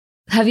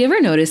Have you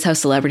ever noticed how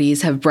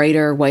celebrities have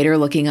brighter, whiter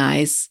looking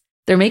eyes?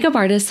 Their makeup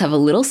artists have a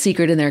little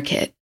secret in their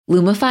kit: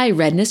 Lumify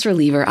Redness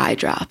Reliever Eye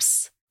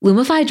Drops.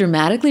 Lumify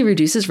dramatically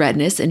reduces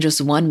redness in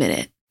just 1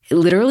 minute. It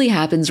literally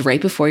happens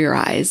right before your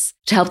eyes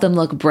to help them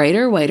look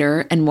brighter,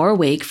 whiter, and more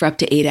awake for up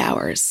to 8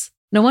 hours.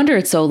 No wonder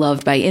it's so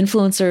loved by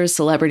influencers,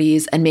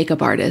 celebrities, and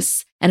makeup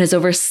artists, and has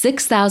over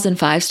 6,000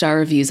 5-star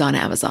reviews on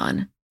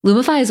Amazon.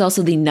 Lumify is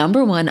also the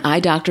 #1 eye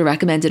doctor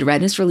recommended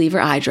redness reliever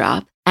eye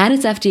drop, and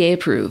it's FDA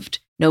approved.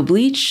 No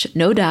bleach,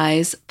 no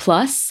dyes,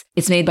 plus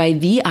it's made by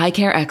the eye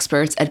care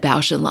experts at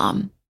Bausch &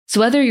 Lomb. So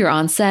whether you're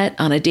on set,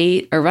 on a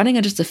date, or running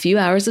on just a few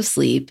hours of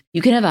sleep,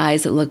 you can have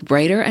eyes that look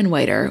brighter and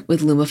whiter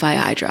with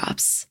Lumify eye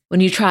drops.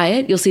 When you try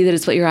it, you'll see that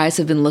it's what your eyes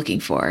have been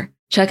looking for.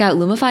 Check out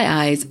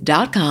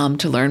LumifyEyes.com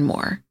to learn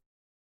more.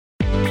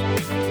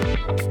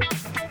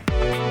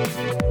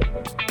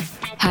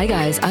 Hi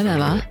guys, I'm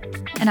Emma.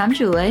 And I'm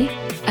Julie.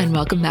 And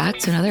welcome back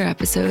to another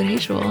episode. Hey,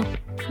 Jewel.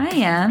 Hi,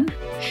 Em.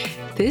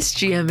 This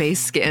GMA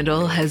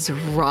scandal has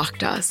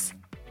rocked us.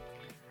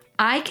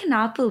 I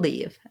cannot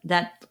believe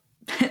that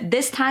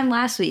this time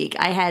last week,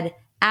 I had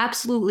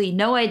absolutely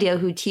no idea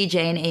who TJ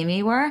and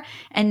Amy were.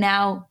 And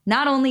now,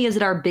 not only is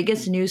it our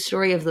biggest news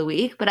story of the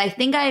week, but I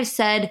think I've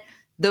said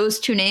those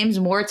two names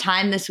more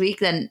time this week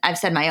than I've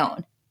said my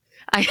own.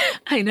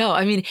 I know.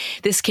 I mean,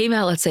 this came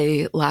out, let's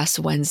say, last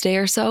Wednesday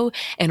or so,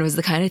 and it was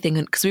the kind of thing,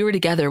 because we were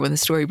together when the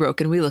story broke,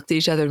 and we looked at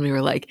each other and we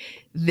were like,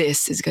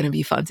 this is going to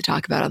be fun to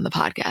talk about on the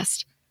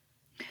podcast.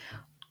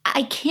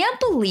 I can't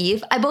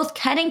believe, I both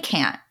can and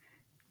can't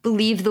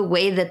believe the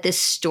way that this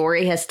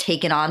story has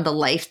taken on the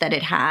life that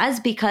it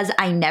has, because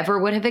I never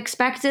would have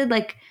expected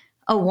like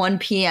a 1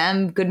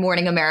 p.m. Good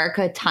Morning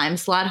America time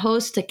slot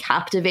host to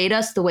captivate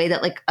us the way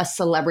that like a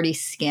celebrity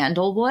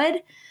scandal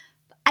would.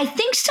 I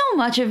think so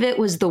much of it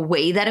was the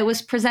way that it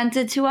was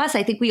presented to us.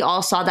 I think we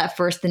all saw that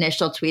first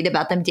initial tweet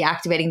about them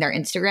deactivating their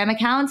Instagram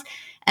accounts,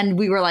 and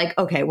we were like,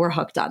 okay, we're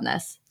hooked on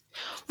this.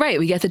 Right.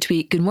 We get the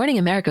tweet. Good Morning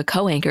America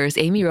co-anchors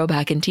Amy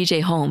Robach and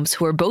TJ Holmes,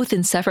 who are both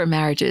in separate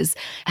marriages,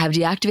 have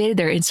deactivated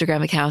their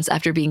Instagram accounts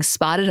after being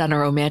spotted on a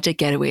romantic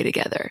getaway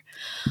together.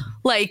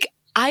 Like,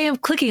 I am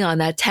clicking on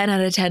that 10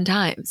 out of 10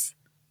 times.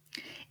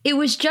 It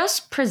was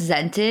just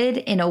presented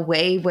in a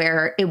way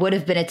where it would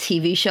have been a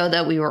TV show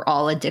that we were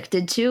all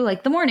addicted to,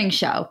 like The Morning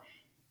Show.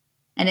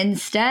 And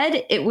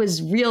instead, it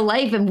was real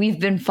life, and we've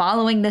been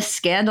following this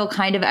scandal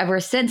kind of ever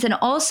since. And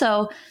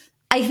also,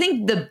 I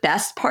think the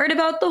best part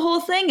about the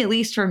whole thing, at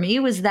least for me,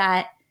 was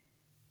that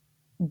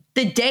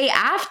the day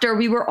after,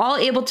 we were all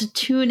able to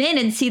tune in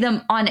and see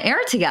them on air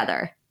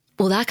together.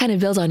 Well, that kind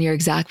of builds on your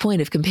exact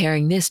point of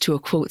comparing this to a,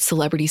 quote,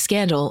 celebrity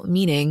scandal,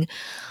 meaning,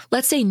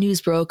 let's say news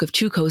broke of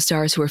two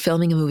co-stars who were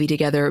filming a movie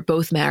together,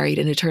 both married,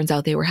 and it turns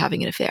out they were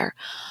having an affair.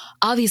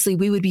 Obviously,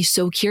 we would be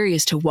so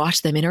curious to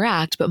watch them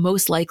interact, but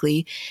most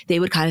likely they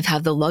would kind of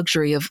have the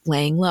luxury of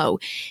laying low.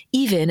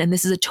 Even, and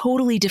this is a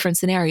totally different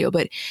scenario,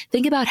 but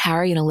think about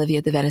Harry and Olivia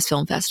at the Venice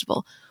Film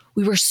Festival.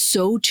 We were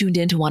so tuned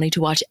in to wanting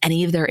to watch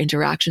any of their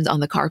interactions on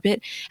the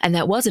carpet, and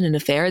that wasn't an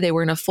affair. They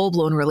were in a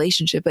full-blown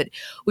relationship, but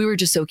we were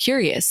just so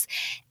curious.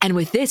 And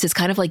with this, it's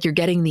kind of like you're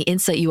getting the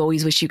insight you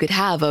always wish you could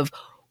have of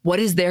what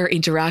is their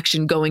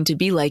interaction going to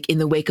be like in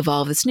the wake of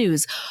all of this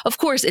news. Of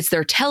course, it's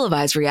their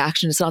televised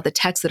reaction. It's not the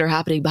texts that are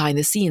happening behind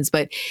the scenes,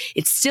 but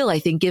it still, I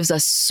think, gives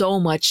us so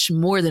much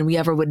more than we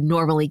ever would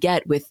normally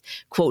get with,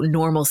 quote,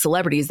 normal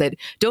celebrities that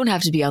don't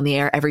have to be on the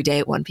air every day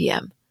at 1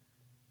 p.m.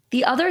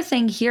 The other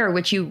thing here,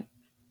 which you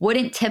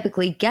wouldn't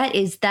typically get,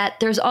 is that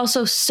there's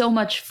also so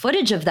much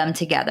footage of them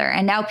together.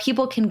 And now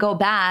people can go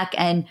back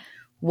and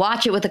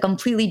watch it with a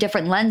completely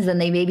different lens than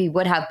they maybe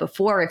would have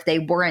before if they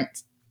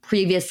weren't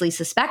previously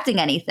suspecting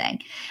anything.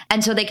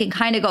 And so they can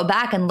kind of go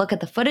back and look at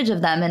the footage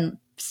of them and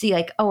see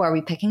like, oh, are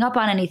we picking up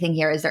on anything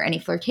here? Is there any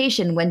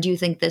flirtation? When do you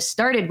think this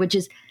started? Which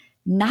is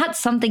not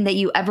something that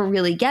you ever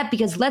really get,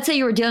 because let's say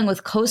you were dealing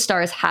with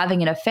co-stars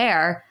having an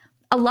affair.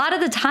 A lot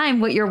of the time,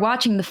 what you're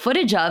watching the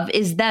footage of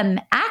is them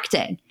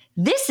acting.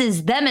 This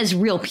is them as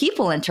real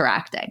people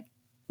interacting.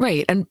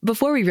 Right. And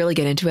before we really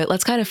get into it,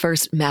 let's kind of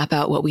first map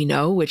out what we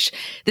know, which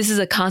this is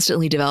a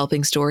constantly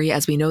developing story.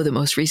 As we know, the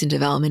most recent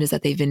development is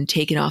that they've been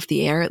taken off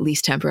the air, at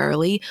least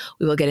temporarily.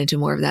 We will get into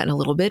more of that in a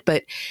little bit.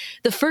 But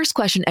the first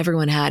question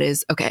everyone had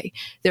is, okay,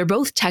 they're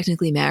both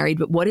technically married,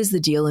 but what is the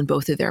deal in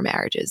both of their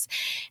marriages?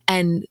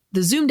 And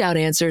the zoomed out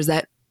answer is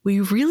that we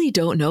really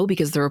don't know,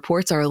 because the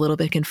reports are a little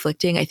bit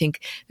conflicting. I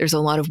think there's a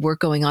lot of work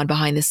going on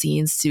behind the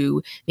scenes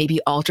to maybe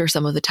alter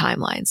some of the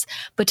timelines.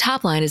 But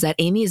top line is that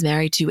Amy is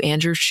married to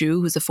Andrew Shue,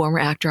 who's a former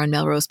actor on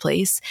Melrose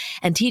Place,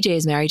 and TJ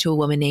is married to a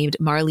woman named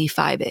Marlee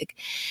Feibig.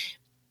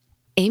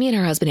 Amy and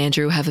her husband,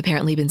 Andrew, have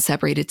apparently been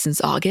separated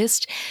since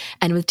August.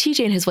 And with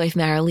TJ and his wife,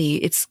 Marilee,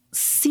 it's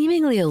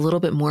seemingly a little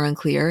bit more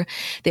unclear.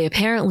 They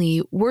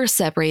apparently were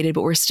separated,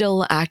 but were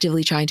still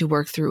actively trying to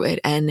work through it.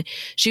 And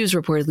she was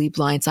reportedly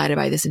blindsided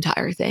by this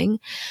entire thing.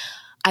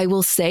 I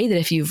will say that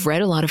if you've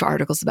read a lot of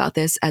articles about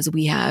this, as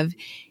we have,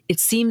 it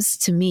seems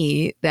to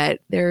me that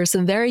there are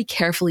some very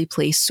carefully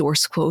placed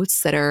source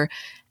quotes that are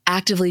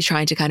actively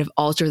trying to kind of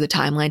alter the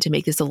timeline to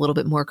make this a little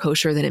bit more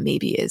kosher than it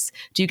maybe is.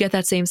 Do you get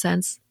that same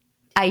sense?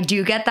 I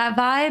do get that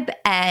vibe.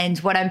 And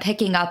what I'm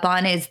picking up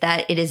on is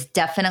that it is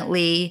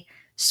definitely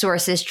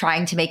sources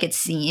trying to make it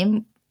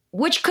seem,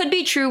 which could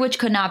be true, which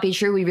could not be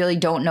true. We really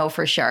don't know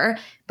for sure,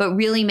 but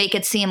really make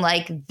it seem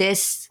like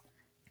this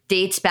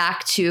dates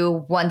back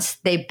to once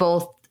they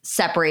both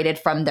separated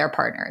from their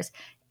partners.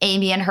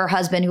 Amy and her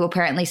husband, who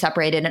apparently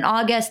separated in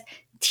August,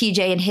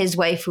 TJ and his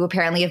wife, who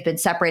apparently have been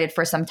separated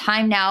for some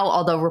time now,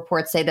 although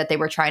reports say that they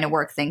were trying to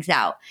work things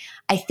out.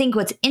 I think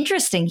what's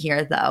interesting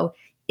here, though,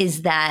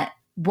 is that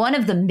one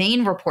of the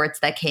main reports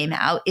that came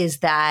out is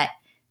that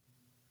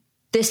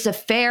this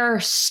affair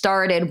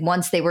started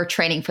once they were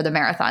training for the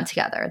marathon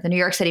together. The New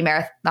York City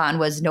Marathon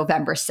was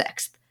November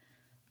 6th.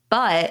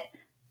 But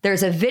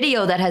there's a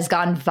video that has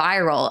gone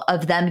viral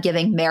of them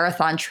giving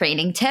marathon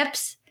training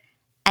tips.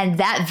 And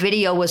that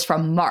video was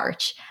from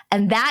March.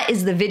 And that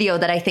is the video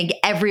that I think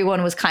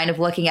everyone was kind of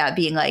looking at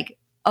being like,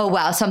 oh,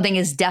 wow, something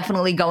is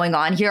definitely going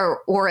on here,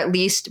 or at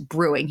least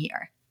brewing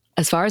here.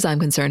 As far as I'm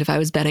concerned, if I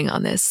was betting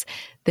on this,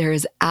 there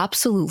is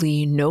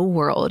absolutely no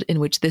world in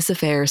which this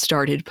affair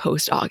started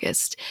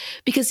post-August.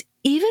 Because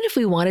even if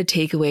we want to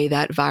take away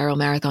that viral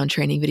marathon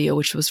training video,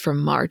 which was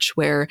from March,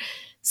 where,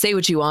 say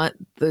what you want,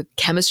 the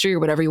chemistry or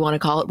whatever you want to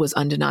call it was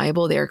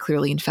undeniable. They are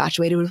clearly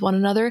infatuated with one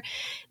another.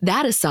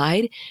 That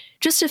aside,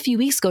 just a few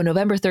weeks ago,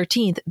 November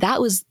 13th,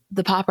 that was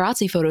the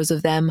paparazzi photos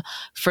of them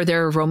for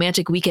their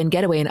romantic weekend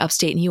getaway in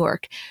upstate New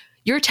York.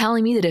 You're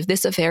telling me that if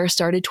this affair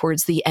started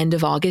towards the end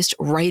of August,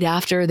 right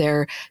after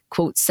their,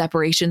 quote,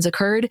 separations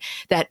occurred,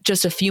 that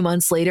just a few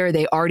months later,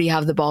 they already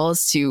have the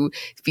balls to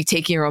be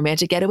taking a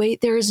romantic getaway?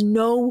 There is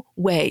no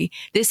way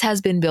this has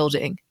been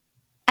building.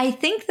 I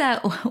think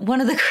that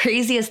one of the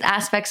craziest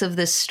aspects of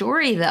this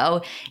story,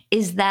 though,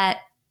 is that,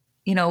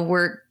 you know,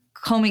 we're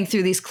combing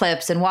through these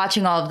clips and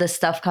watching all of this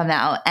stuff come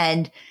out.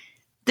 And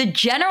the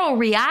general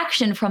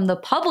reaction from the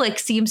public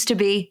seems to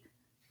be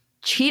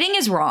cheating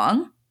is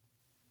wrong.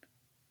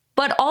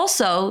 But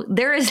also,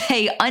 there is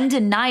a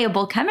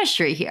undeniable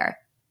chemistry here.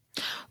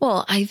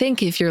 Well, I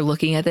think if you're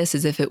looking at this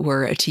as if it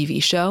were a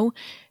TV show,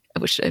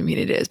 which I mean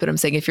it is, but I'm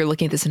saying if you're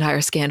looking at this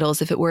entire scandal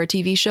as if it were a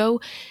TV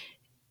show,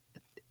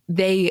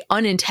 they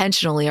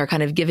unintentionally are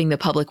kind of giving the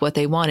public what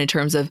they want in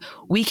terms of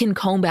we can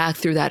comb back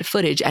through that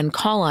footage and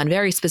call on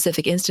very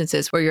specific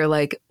instances where you're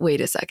like, wait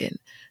a second,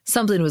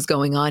 something was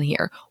going on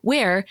here,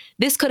 where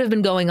this could have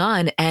been going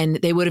on and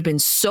they would have been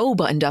so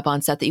buttoned up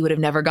on set that you would have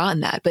never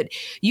gotten that. But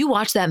you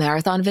watch that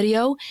marathon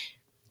video,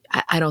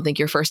 I don't think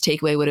your first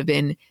takeaway would have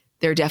been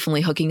they're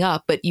definitely hooking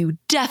up, but you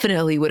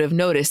definitely would have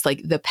noticed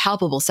like the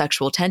palpable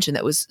sexual tension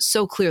that was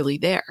so clearly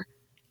there.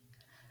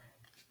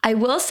 I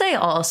will say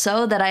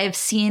also that I have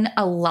seen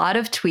a lot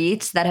of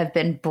tweets that have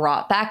been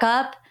brought back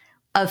up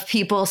of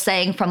people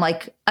saying from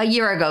like a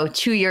year ago,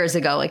 2 years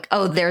ago, like,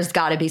 oh, there's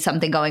got to be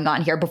something going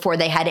on here before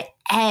they had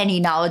any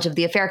knowledge of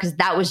the affair, because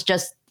that was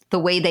just the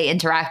way they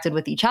interacted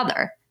with each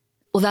other.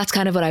 Well, that's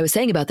kind of what I was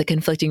saying about the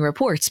conflicting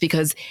reports,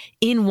 because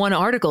in one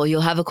article, you'll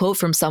have a quote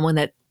from someone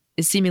that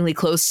is seemingly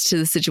close to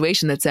the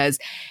situation that says,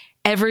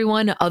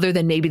 everyone other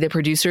than maybe the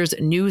producers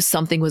knew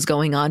something was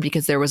going on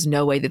because there was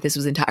no way that this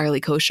was entirely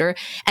kosher.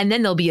 And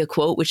then there'll be a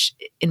quote, which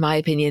in my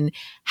opinion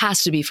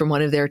has to be from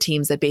one of their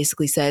teams that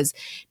basically says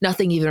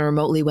nothing even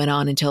remotely went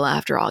on until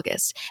after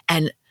August.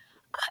 And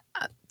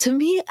to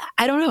me,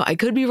 I don't know. I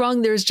could be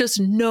wrong. There's just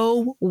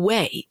no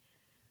way.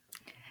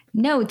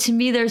 No, to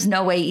me, there's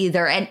no way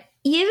either. And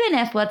even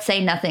if, let's say,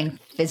 nothing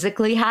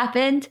physically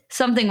happened,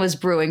 something was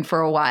brewing for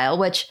a while,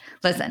 which,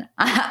 listen,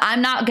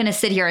 I'm not going to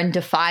sit here and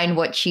define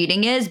what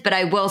cheating is, but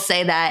I will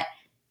say that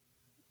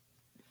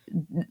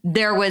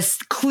there was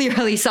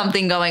clearly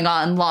something going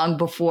on long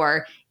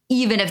before,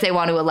 even if they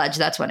want to allege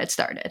that's when it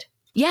started.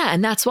 Yeah,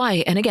 and that's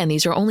why, and again,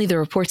 these are only the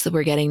reports that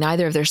we're getting.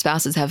 Neither of their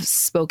spouses have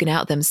spoken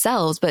out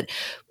themselves, but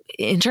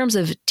in terms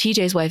of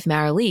TJ's wife,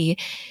 Marilee,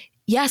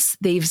 yes,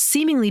 they've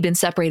seemingly been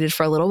separated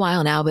for a little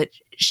while now, but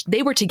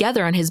they were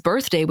together on his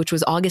birthday, which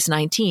was August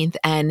 19th.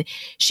 And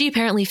she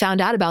apparently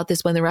found out about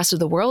this when the rest of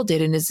the world did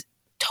and is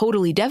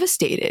totally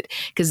devastated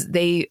because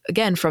they,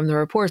 again, from the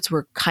reports,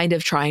 were kind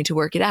of trying to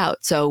work it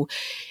out. So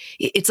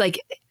it's like,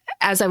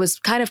 as I was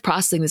kind of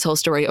processing this whole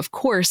story, of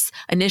course,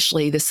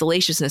 initially the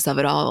salaciousness of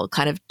it all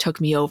kind of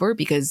took me over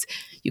because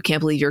you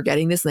can't believe you're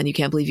getting this and then you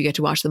can't believe you get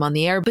to watch them on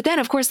the air. But then,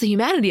 of course, the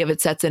humanity of it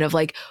sets in of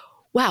like,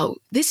 wow,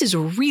 this is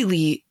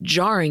really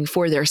jarring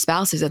for their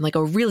spouses and like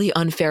a really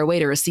unfair way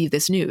to receive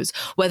this news.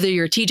 Whether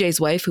you're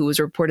TJ's wife, who was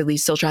reportedly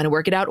still trying to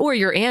work it out, or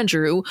you're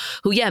Andrew,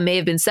 who, yeah, may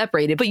have been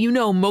separated, but you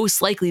know, most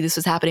likely this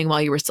was happening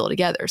while you were still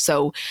together.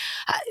 So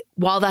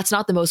while that's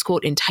not the most,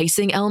 quote,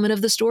 enticing element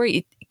of the story,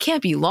 it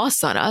can't be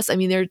lost on us. I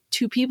mean, there are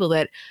two people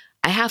that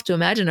I have to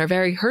imagine are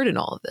very hurt in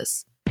all of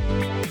this.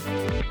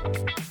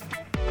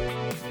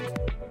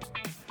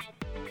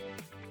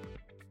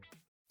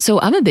 So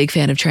I'm a big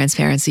fan of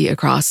transparency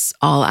across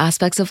all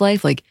aspects of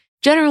life. Like,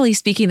 generally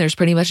speaking, there's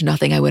pretty much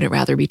nothing I wouldn't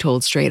rather be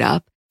told straight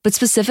up. But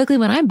specifically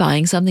when I'm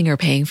buying something or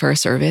paying for a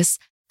service,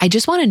 I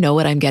just want to know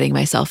what I'm getting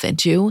myself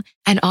into.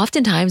 And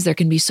oftentimes there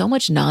can be so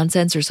much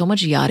nonsense or so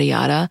much yada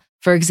yada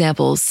For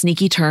example,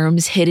 sneaky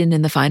terms hidden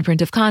in the fine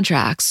print of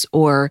contracts,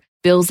 or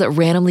bills that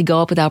randomly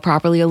go up without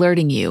properly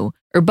alerting you,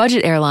 or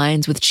budget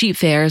airlines with cheap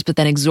fares but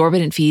then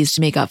exorbitant fees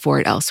to make up for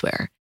it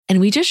elsewhere. And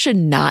we just should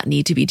not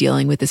need to be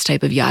dealing with this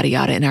type of yada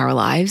yada in our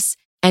lives.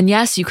 And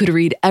yes, you could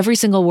read every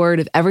single word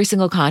of every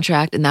single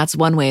contract, and that's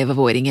one way of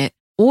avoiding it.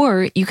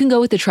 Or you can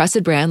go with a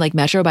trusted brand like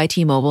Metro by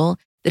T-Mobile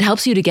that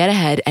helps you to get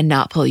ahead and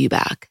not pull you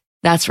back.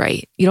 That's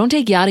right. You don't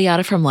take yada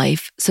yada from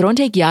life, so don't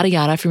take yada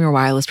yada from your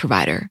wireless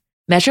provider.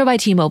 Metro by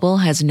T-Mobile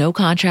has no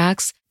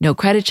contracts, no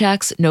credit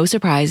checks, no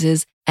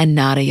surprises, and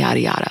nada yada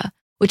yada,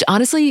 which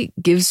honestly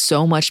gives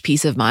so much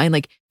peace of mind.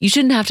 Like, you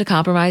shouldn't have to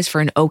compromise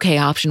for an okay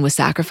option with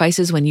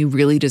sacrifices when you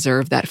really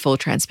deserve that full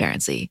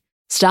transparency.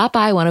 Stop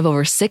by one of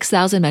over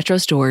 6,000 Metro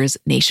stores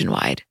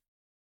nationwide.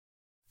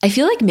 I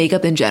feel like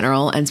makeup in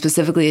general, and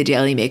specifically a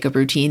daily makeup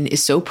routine,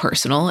 is so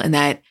personal, and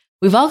that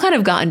we've all kind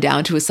of gotten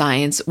down to a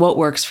science, what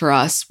works for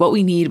us, what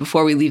we need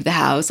before we leave the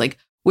house, like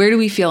where do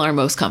we feel our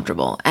most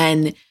comfortable.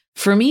 And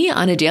for me,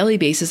 on a daily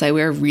basis, I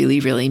wear really,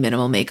 really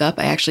minimal makeup.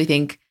 I actually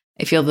think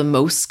I feel the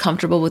most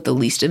comfortable with the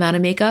least amount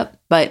of makeup.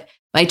 But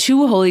my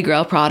two holy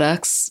grail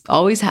products,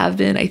 always have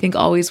been, I think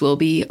always will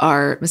be,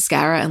 are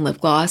mascara and lip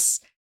gloss.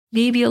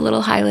 Maybe a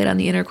little highlight on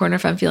the inner corner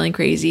if I'm feeling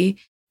crazy.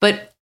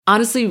 But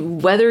honestly,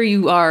 whether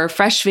you are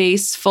fresh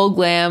face, full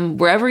glam,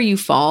 wherever you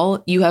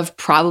fall, you have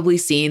probably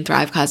seen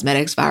Thrive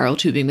Cosmetics Viral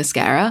Tubing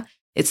Mascara.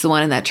 It's the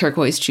one in that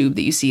turquoise tube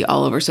that you see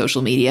all over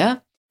social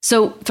media.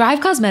 So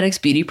Thrive Cosmetics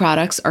beauty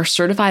products are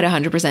certified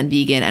 100%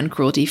 vegan and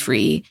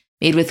cruelty-free,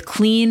 made with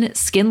clean,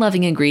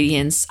 skin-loving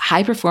ingredients,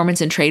 high performance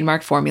and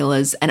trademark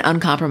formulas, and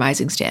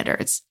uncompromising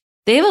standards.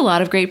 They have a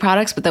lot of great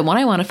products, but the one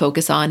I want to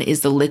focus on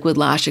is the Liquid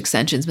Lash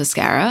Extensions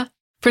Mascara.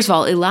 First of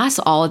all, it lasts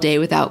all day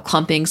without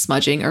clumping,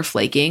 smudging, or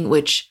flaking,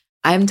 which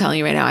I'm telling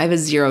you right now, I have a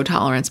zero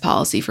tolerance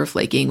policy for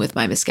flaking with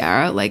my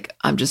mascara. Like,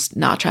 I'm just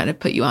not trying to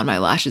put you on my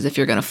lashes if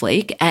you're going to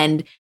flake.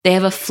 And they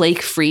have a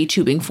flake-free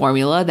tubing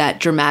formula that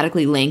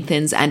dramatically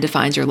lengthens and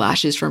defines your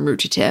lashes from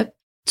root to tip.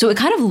 So it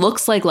kind of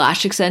looks like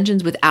lash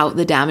extensions without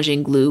the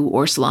damaging glue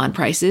or salon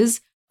prices.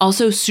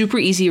 Also, super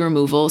easy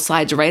removal,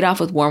 slides right off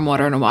with warm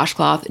water and a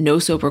washcloth, no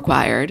soap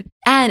required.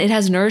 And it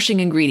has nourishing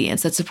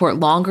ingredients that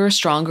support longer,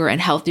 stronger, and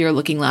healthier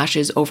looking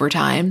lashes over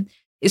time.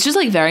 It's just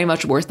like very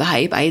much worth the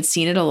hype. I had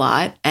seen it a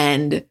lot,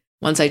 and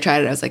once I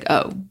tried it, I was like,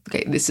 oh,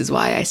 okay, this is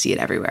why I see it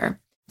everywhere.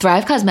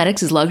 Thrive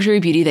Cosmetics is luxury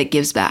beauty that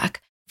gives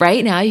back.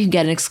 Right now, you can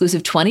get an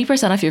exclusive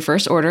 20% off your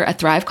first order at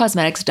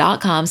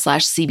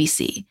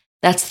thrivecosmetics.com/CBC.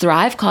 That's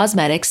Thrive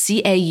Cosmetics,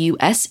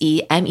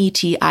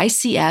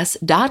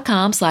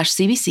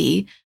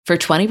 CAUSEMETICS.com/CBC for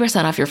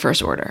 20% off your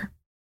first order.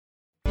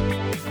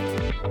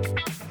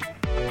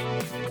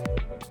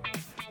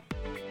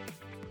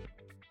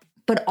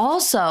 But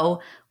also,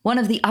 one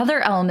of the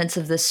other elements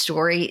of this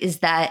story is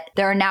that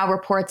there are now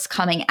reports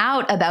coming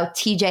out about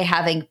TJ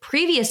having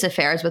previous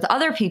affairs with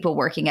other people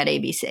working at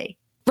ABC.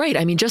 Right.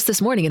 I mean, just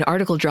this morning, an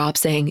article dropped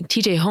saying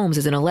TJ Holmes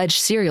is an alleged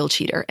serial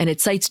cheater, and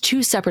it cites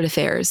two separate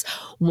affairs.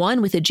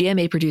 One with a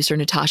GMA producer,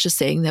 Natasha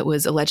Singh, that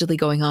was allegedly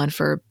going on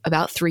for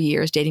about 3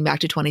 years, dating back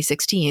to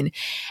 2016,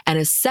 and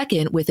a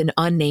second with an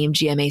unnamed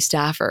GMA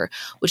staffer,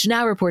 which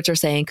now reports are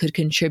saying could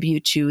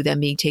contribute to them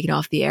being taken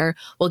off the air.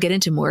 We'll get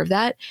into more of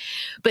that.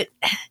 But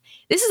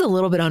this is a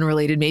little bit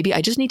unrelated, maybe.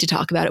 I just need to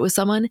talk about it with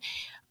someone.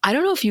 I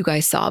don't know if you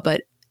guys saw,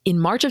 but in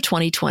March of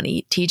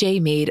 2020,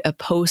 TJ made a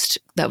post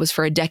that was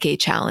for a decade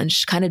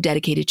challenge, kind of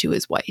dedicated to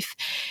his wife.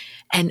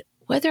 And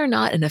whether or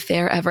not an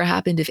affair ever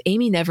happened, if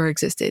Amy never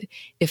existed,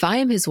 if I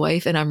am his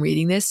wife and I'm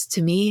reading this,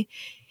 to me,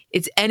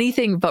 it's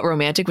anything but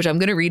romantic, which I'm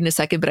going to read in a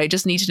second, but I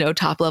just need to know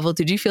top level.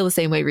 Did you feel the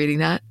same way reading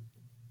that?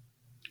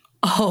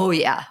 Oh,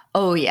 yeah.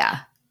 Oh,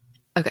 yeah.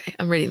 Okay,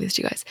 I'm reading this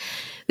to you guys.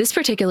 This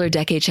particular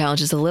decade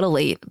challenge is a little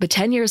late, but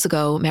 10 years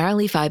ago,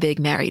 Marilee Feibig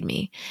married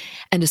me.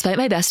 And despite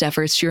my best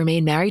efforts, she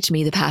remained married to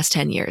me the past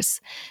 10 years.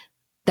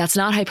 That's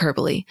not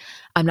hyperbole.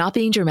 I'm not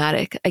being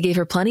dramatic. I gave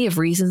her plenty of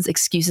reasons,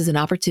 excuses, and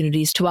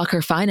opportunities to walk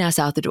her fine ass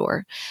out the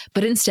door.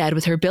 But instead,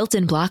 with her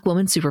built-in Black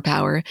woman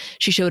superpower,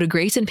 she showed a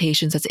grace and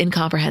patience that's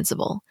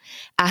incomprehensible.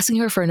 Asking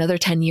her for another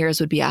 10 years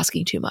would be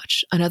asking too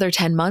much. Another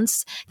 10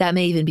 months? That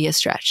may even be a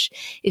stretch.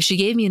 If she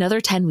gave me another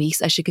 10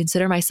 weeks, I should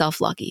consider myself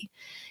lucky.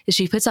 If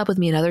she puts up with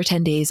me another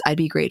 10 days, I'd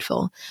be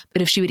grateful.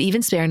 But if she would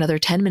even spare another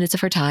 10 minutes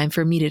of her time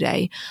for me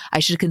today, I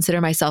should consider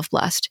myself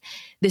blessed.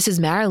 This is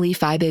Marilee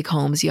Feibig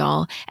Holmes,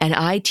 y'all, and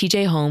I,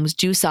 TJ Holmes,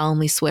 do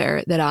solemnly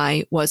swear that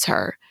I was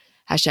her.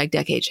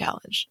 #decade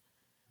challenge.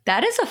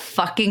 That is a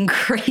fucking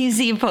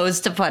crazy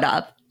post to put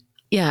up.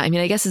 Yeah, I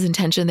mean, I guess his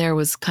intention there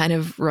was kind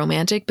of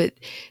romantic, but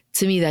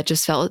to me that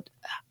just felt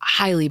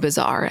highly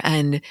bizarre,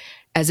 and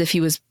as if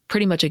he was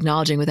pretty much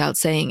acknowledging without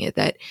saying it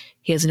that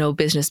he has no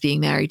business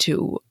being married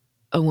to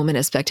a woman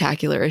as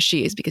spectacular as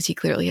she is, because he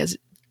clearly has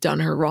done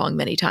her wrong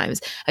many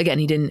times. Again,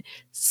 he didn't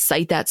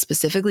cite that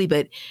specifically,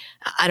 but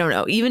I don't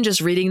know. Even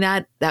just reading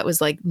that, that was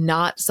like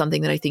not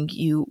something that I think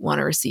you want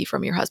to receive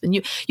from your husband.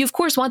 You of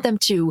course want them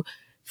to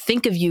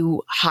think of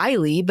you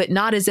highly, but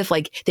not as if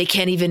like they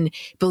can't even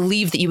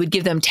believe that you would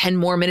give them 10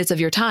 more minutes of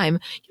your time.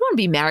 You want to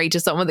be married to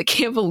someone that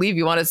can't believe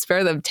you want to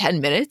spare them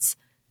 10 minutes.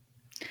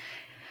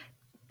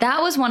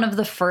 That was one of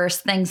the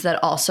first things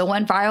that also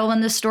went viral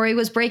when the story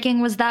was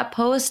breaking, was that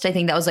post. I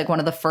think that was like one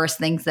of the first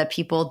things that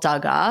people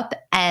dug up.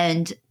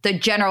 And the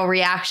general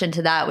reaction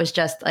to that was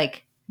just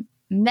like,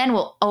 men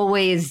will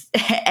always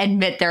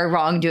admit their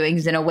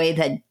wrongdoings in a way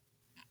that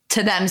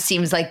to them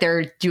seems like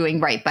they're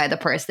doing right by the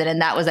person. And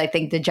that was, I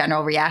think, the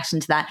general reaction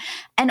to that.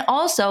 And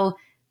also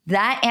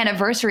that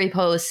anniversary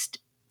post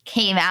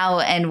came out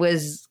and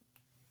was,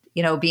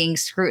 being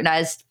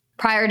scrutinized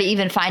prior to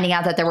even finding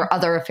out that there were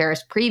other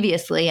affairs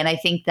previously. And I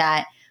think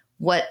that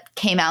what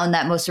came out in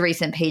that most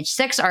recent Page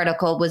 6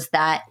 article was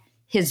that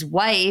his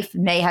wife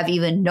may have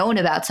even known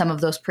about some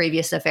of those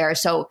previous affairs.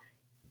 So,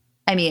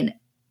 I mean,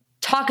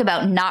 talk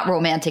about not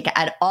romantic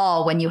at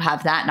all when you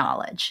have that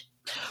knowledge.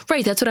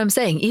 Right. That's what I'm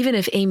saying. Even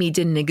if Amy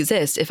didn't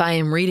exist, if I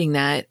am reading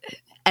that,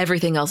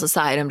 everything else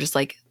aside, I'm just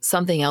like,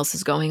 something else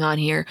is going on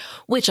here,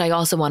 which I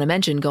also want to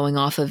mention, going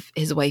off of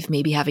his wife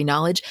maybe having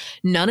knowledge.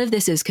 None of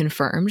this is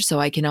confirmed, so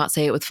I cannot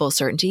say it with full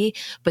certainty,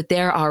 but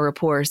there are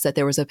reports that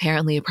there was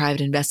apparently a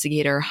private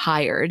investigator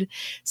hired.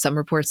 Some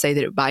reports say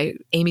that by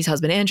Amy's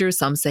husband, Andrew,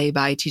 some say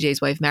by TJ's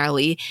wife,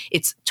 Marilee.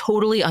 It's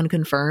totally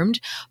unconfirmed,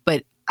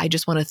 but I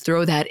just want to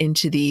throw that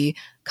into the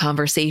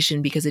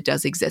conversation because it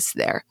does exist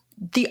there.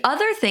 The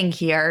other thing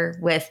here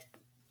with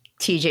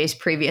TJ's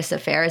previous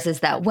affairs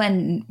is that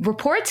when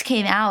reports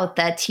came out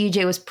that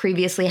TJ was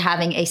previously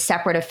having a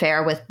separate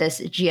affair with this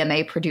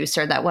GMA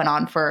producer that went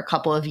on for a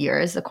couple of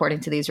years,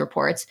 according to these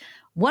reports,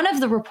 one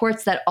of the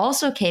reports that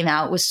also came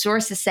out was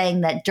sources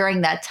saying that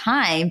during that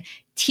time,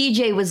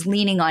 TJ was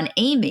leaning on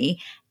Amy,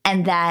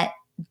 and that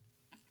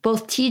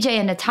both TJ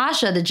and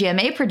Natasha, the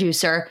GMA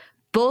producer,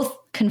 both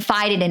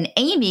confided in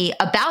Amy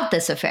about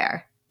this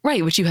affair.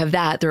 Right, which you have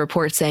the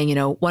report saying,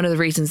 one of the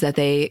reasons that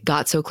they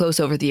got so close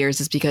over the years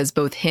is because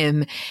both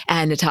him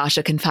and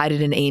Natasha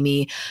confided in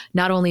Amy,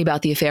 not only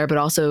about the affair, but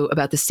also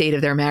about the state of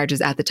their marriages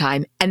at the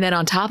time. And then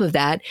on top of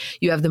that,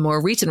 you have the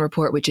more recent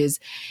report, which is,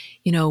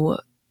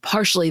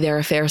 partially their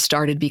affair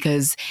started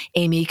because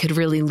Amy could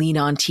really lean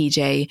on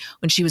TJ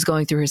when she was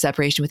going through her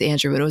separation with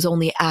Andrew. And it was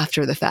only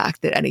after the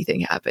fact that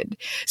anything happened.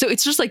 So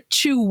it's just like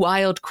two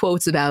wild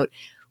quotes about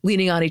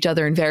leaning on each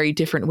other in very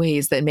different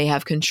ways that may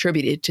have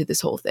contributed to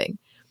this whole thing.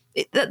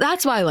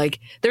 That's why,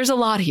 there's a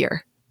lot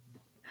here.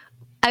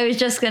 I was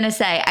just going to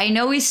say, I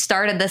know we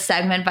started this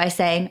segment by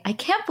saying, I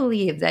can't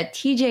believe that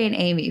TJ and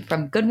Amy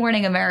from Good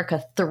Morning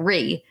America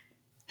 3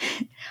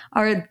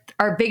 are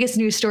our biggest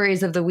news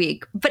stories of the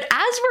week. But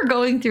as we're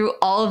going through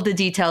all of the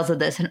details of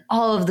this and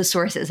all of the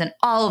sources and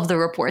all of the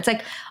reports,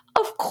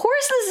 of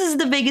course this is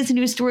the biggest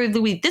news story of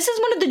the week. This is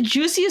one of the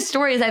juiciest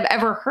stories I've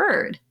ever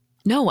heard.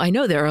 No, I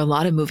know there are a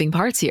lot of moving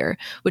parts here,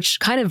 which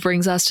kind of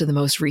brings us to the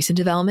most recent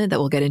development that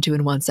we'll get into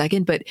in one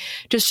second. But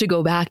just to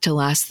go back to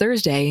last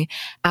Thursday,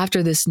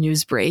 after this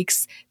news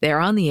breaks, they're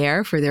on the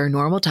air for their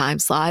normal time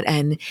slot,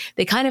 and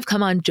they kind of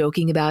come on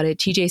joking about it.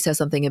 TJ says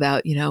something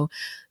about, the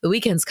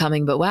weekend's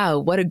coming, but wow,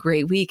 what a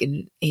great week.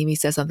 And Amy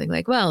says something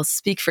like, well,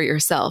 speak for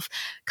yourself,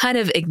 kind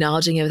of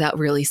acknowledging it without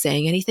really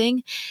saying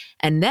anything.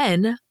 And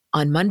then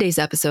on Monday's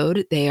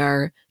episode, they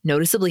are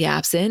noticeably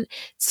absent. It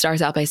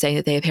starts out by saying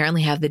that they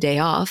apparently have the day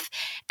off.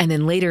 And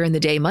then later in the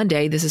day,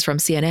 Monday, this is from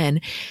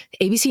CNN,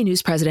 ABC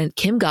News President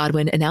Kim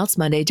Godwin announced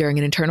Monday during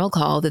an internal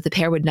call that the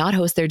pair would not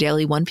host their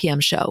daily 1 p.m.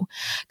 show.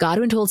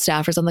 Godwin told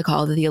staffers on the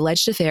call that the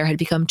alleged affair had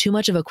become too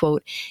much of a,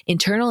 quote,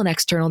 internal and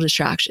external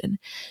distraction.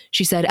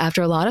 She said,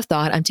 after a lot of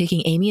thought, I'm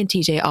taking Amy and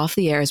TJ off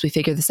the air as we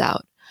figure this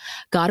out.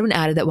 Godwin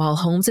added that while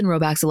Holmes and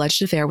Roback's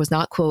alleged affair was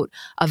not, quote,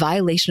 a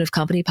violation of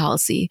company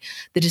policy,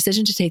 the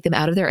decision to take them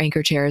out of their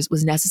anchor chairs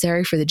was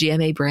necessary for the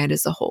GMA brand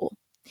as a whole.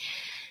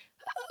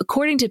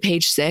 According to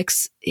Page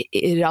 6,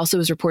 it also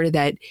was reported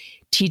that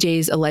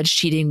TJ's alleged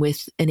cheating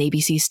with an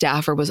ABC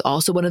staffer was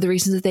also one of the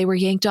reasons that they were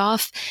yanked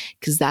off,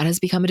 because that has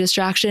become a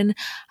distraction.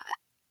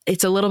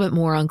 It's a little bit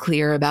more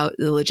unclear about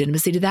the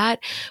legitimacy to that,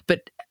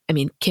 but I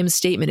mean, Kim's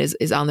statement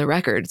is on the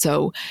record.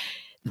 So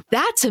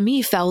that to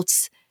me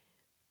felt,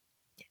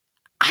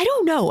 I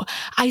don't know.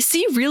 I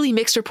see really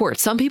mixed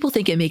reports. Some people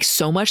think it makes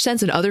so much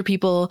sense, and other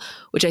people,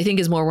 which I think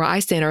is more where I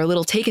stand, are a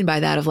little taken by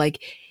that of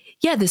like,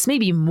 yeah, this may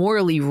be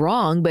morally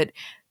wrong, but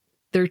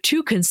they're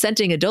two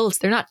consenting adults.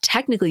 They're not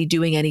technically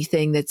doing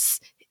anything that's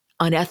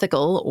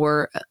unethical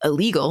or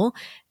illegal.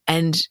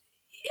 And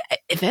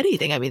if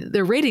anything, I mean,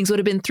 their ratings would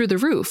have been through the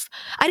roof.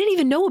 I didn't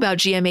even know about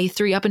GMA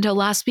 3 up until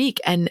last week,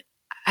 and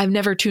I've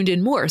never tuned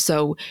in more.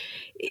 So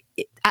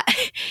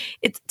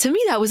to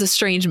me, that was a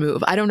strange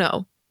move. I don't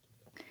know.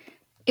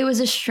 It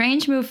was a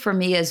strange move for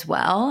me as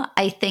well.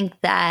 I think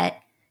that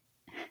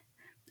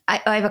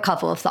I have a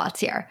couple of thoughts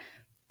here.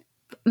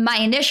 My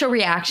initial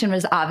reaction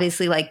was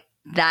obviously like,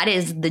 that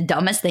is the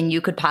dumbest thing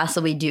you could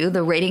possibly do.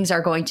 The ratings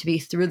are going to be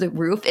through the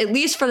roof, at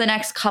least for the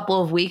next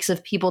couple of weeks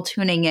of people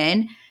tuning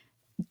in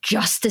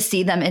just to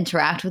see them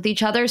interact with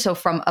each other. So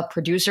from a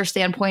producer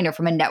standpoint or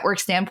from a network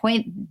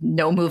standpoint,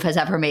 no move has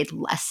ever made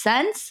less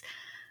sense.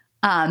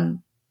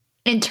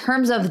 In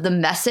terms of the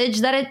message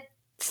that it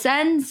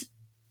sends,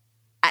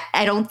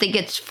 I don't think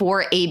it's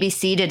for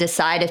ABC to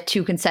decide if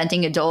two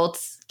consenting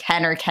adults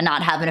can or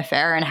cannot have an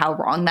affair and how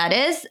wrong that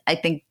is. I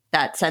think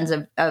that sends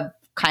a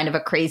kind of a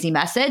crazy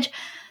message.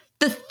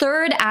 The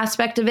third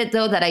aspect of it,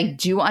 though, that I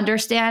do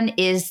understand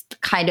is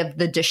kind of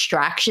the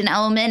distraction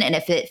element. And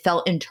if it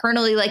felt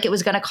internally like it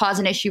was going to cause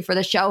an issue for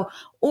the show,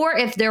 or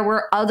if there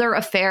were other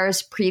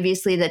affairs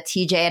previously that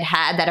TJ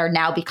had that are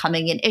now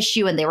becoming an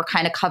issue and they were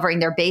kind of covering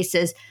their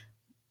bases,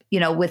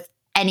 with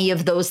any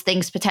of those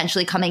things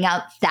potentially coming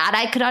out, that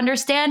I could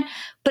understand.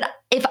 But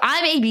if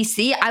I'm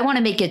ABC, I want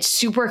to make it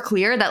super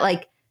clear that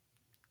like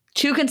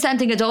two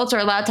consenting adults are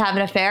allowed to have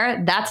an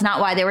affair. That's not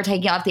why they were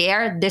taking off the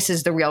air. This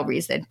is the real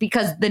reason,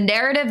 because the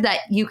narrative that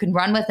you can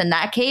run with in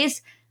that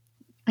case,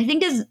 I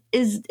think is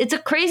it's a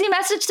crazy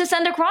message to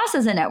send across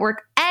as a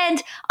network.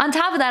 And on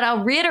top of that,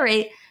 I'll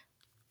reiterate,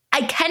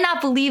 I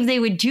cannot believe they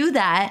would do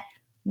that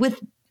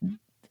with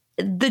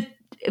the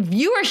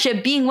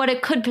viewership being what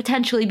it could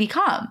potentially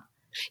become.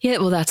 Yeah,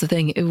 well, that's the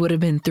thing. It would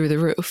have been through the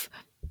roof.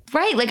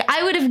 Right. Like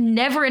I would have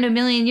never in a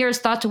million years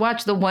thought to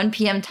watch the 1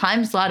 p.m.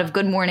 time slot of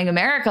Good Morning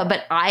America,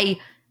 but I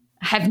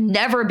have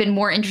never been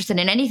more interested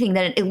in anything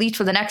than at least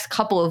for the next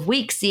couple of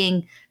weeks,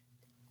 seeing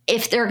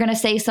if they're going to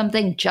say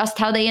something, just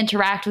how they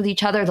interact with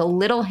each other, the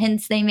little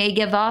hints they may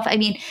give off. I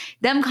mean,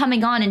 them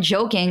coming on and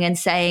joking and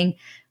saying,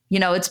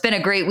 it's been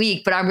a great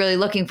week, but I'm really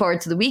looking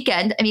forward to the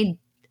weekend. I mean,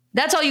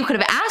 that's all you could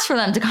have asked for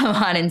them to come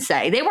on and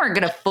say. They weren't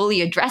going to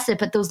fully address it,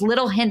 but those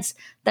little hints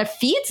that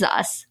feeds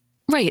us.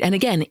 Right. And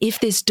again, if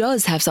this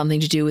does have something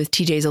to do with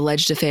TJ's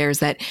alleged affairs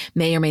that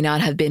may or may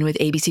not have been with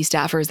ABC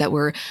staffers that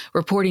were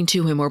reporting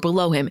to him or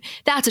below him,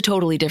 that's a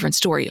totally different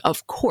story,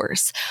 of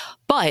course.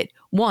 But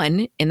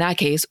one, in that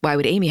case, why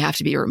would Amy have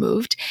to be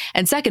removed?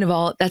 And second of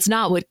all, that's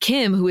not what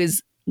Kim, who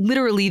is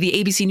literally the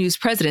ABC News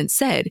president,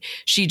 said.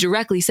 She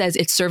directly says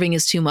it's serving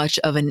as too much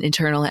of an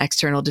internal and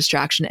external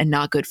distraction and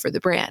not good for the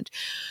brand,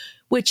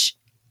 which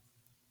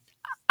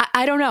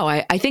I don't know.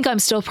 I think I'm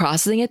still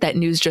processing it. That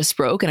news just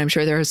broke, and I'm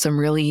sure there are some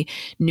really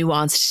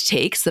nuanced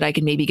takes that I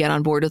can maybe get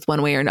on board with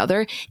one way or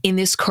another. In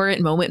this current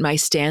moment, my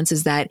stance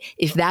is that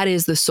if that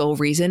is the sole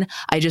reason,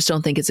 I just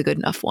don't think it's a good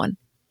enough one.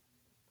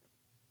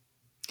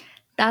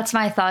 That's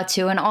my thought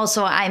too. And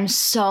also I'm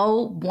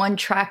so one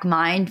track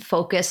mind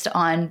focused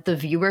on the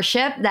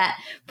viewership that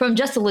from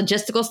just a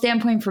logistical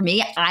standpoint for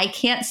me, I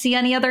can't see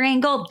any other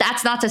angle.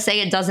 That's not to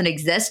say it doesn't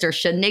exist or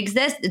shouldn't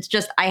exist. It's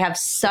just I have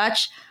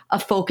such a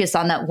focus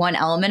on that one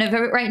element of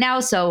it right now.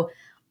 So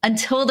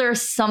until there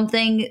was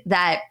something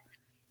that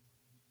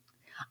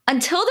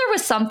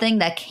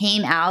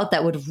came out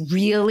that would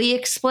really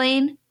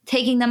explain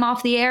taking them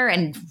off the air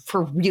and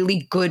for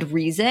really good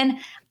reason,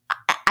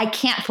 I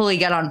can't fully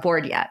get on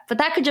board yet, but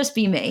that could just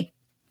be me.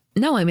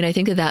 No, I mean, I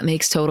think that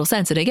makes total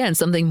sense. And again,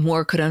 something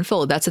more could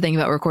unfold. That's the thing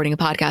about recording a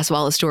podcast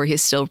while a story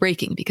is still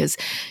breaking, because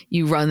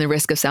you run the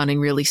risk of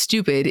sounding really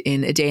stupid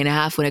in a day and a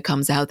half when it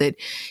comes out that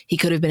he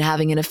could have been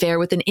having an affair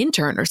with an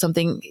intern or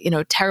something,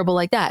 terrible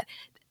like that.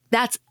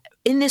 That's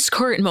in this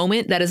current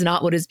moment. That is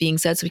not what is being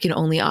said. So we can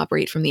only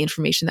operate from the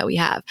information that we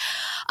have.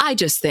 I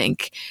just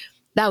think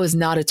that was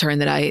not a turn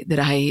that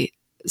I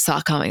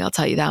saw coming. I'll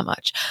tell you that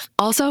much.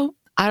 Also,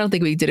 I don't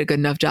think we did a good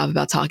enough job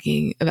about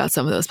talking about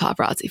some of those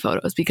paparazzi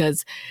photos,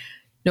 because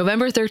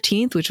November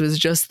 13th, which was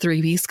just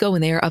 3 weeks ago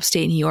when they were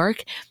upstate New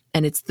York,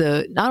 and it's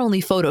the not only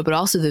photo, but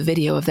also the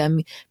video of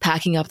them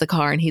packing up the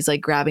car and he's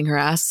like grabbing her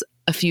ass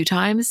a few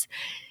times.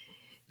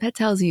 That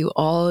tells you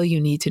all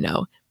you need to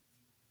know.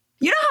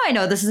 You know how I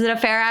know this is an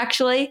affair,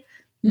 actually?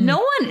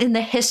 No one in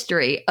the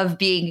history of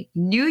being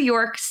New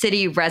York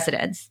City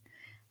residents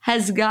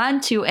has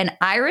gone to an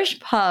Irish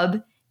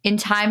pub in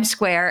Times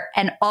Square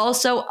and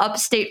also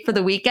upstate for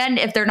the weekend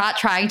if they're not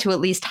trying to at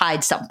least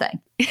hide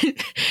something.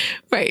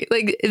 Right.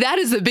 Like that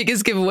is the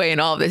biggest giveaway in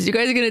all of this. You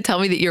guys are going to tell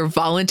me that you're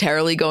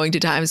voluntarily going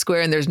to Times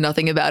Square and there's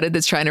nothing about it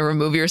that's trying to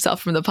remove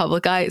yourself from the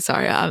public eye?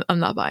 Sorry, I'm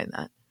not buying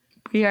that.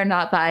 We are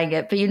not buying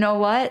it. But you know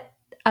what?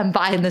 I'm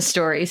buying the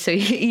story. So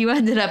you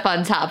ended up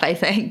on top, I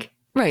think.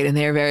 Right. And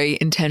they're very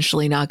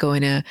intentionally not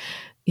going to,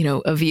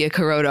 a Via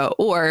Carota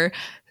or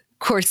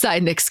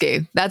courtside Knicks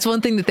game. That's one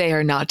thing that they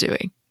are not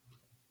doing.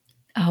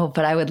 Oh,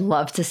 but I would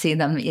love to see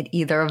them in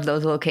either of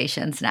those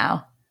locations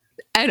now.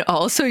 And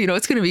also,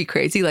 it's going to be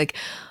crazy. Like,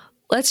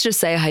 let's just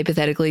say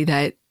hypothetically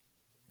that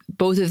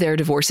both of their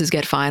divorces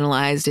get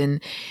finalized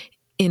and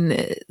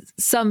in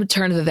some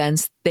turn of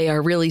events, they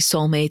are really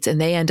soulmates and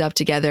they end up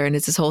together and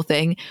it's this whole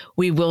thing.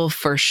 We will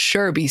for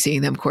sure be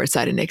seeing them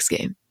courtside a Knicks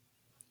game.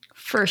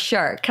 For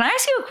sure. Can I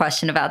ask you a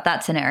question about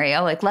that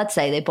scenario? Like, let's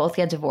say they both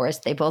get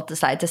divorced. They both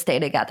decide to stay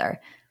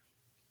together.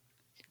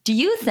 Do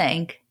you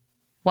think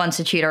once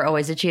a cheater,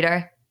 always a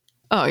cheater?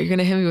 Oh, you're going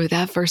to hit me with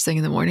that first thing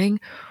in the morning?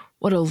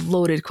 What a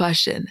loaded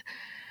question.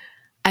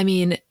 I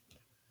mean,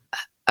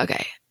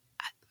 okay.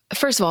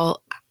 First of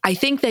all, I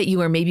think that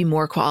you are maybe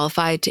more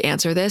qualified to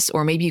answer this,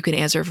 or maybe you can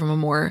answer from a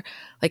more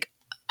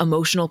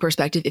emotional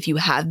perspective if you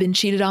have been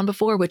cheated on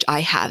before, which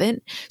I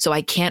haven't. So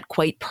I can't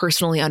quite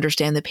personally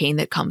understand the pain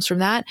that comes from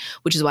that,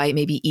 which is why it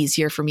may be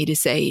easier for me to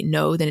say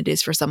no than it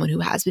is for someone who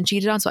has been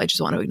cheated on. So I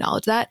just want to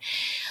acknowledge that.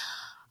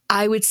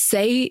 I would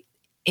say,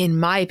 in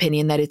my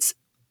opinion, that it's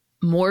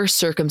more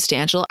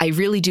circumstantial. I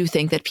really do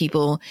think that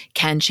people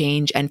can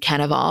change and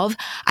can evolve.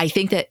 I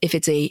think that if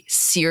it's a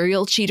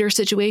serial cheater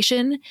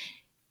situation,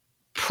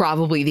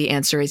 probably the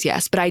answer is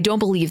yes. But I don't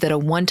believe that a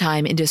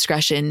one-time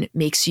indiscretion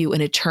makes you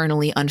an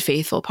eternally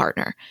unfaithful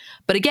partner.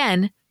 But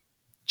again,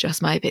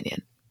 just my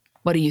opinion.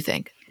 What do you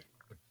think?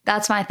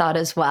 That's my thought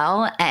as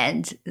well.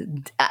 And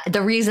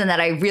the reason that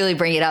I really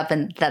bring it up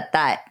and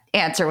that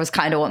answer was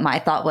kind of what my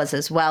thought was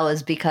as well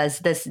is because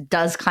this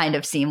does kind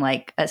of seem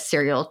like a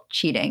serial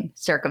cheating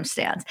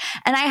circumstance.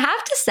 And I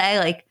have to say,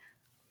 like,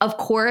 of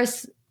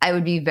course, I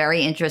would be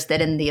very interested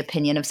in the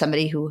opinion of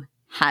somebody who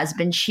has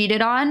been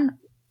cheated on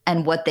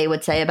and what they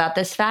would say about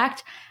this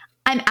fact.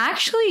 I'm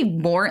actually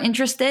more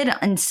interested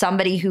in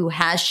somebody who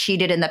has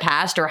cheated in the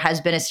past or has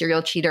been a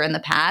serial cheater in the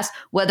past,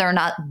 whether or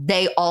not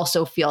they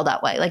also feel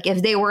that way. Like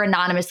if they were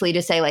anonymously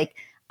to say like,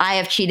 I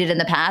have cheated in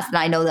the past and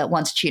I know that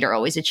once a cheater,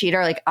 always a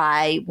cheater, like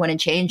I wouldn't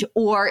change.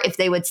 Or if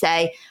they would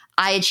say,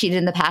 I had cheated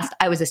in the past,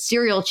 I was a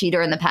serial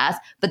cheater in the past,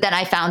 but then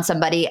I found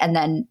somebody and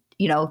then,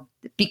 you know,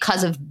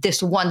 because of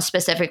this one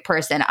specific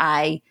person,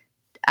 I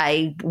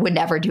would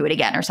never do it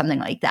again or something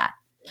like that.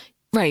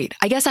 Right.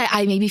 I guess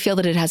I maybe feel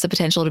that it has the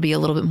potential to be a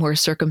little bit more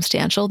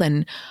circumstantial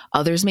than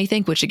others may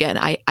think, which again,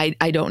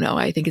 I don't know.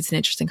 I think it's an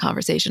interesting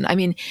conversation. I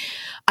mean,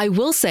 I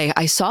will say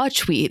I saw a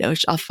tweet,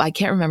 which I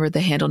can't remember the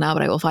handle now,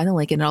 but I will find the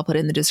link and I'll put it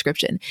in the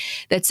description,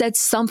 that said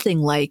something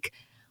like,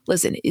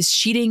 listen, is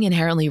cheating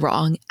inherently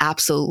wrong?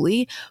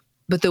 Absolutely.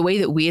 But the way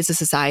that we as a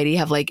society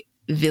have like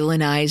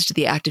villainized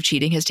the act of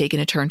cheating has taken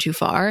a turn too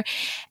far.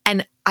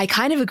 And I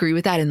kind of agree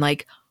with that in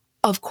like,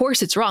 of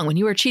course it's wrong. When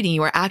you are cheating,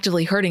 you are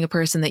actively hurting a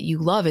person that you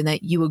love and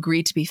that you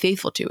agreed to be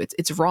faithful to.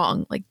 It's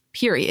wrong, like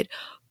period.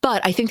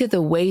 But I think that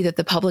the way that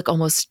the public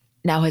almost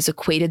now has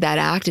equated that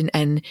act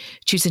and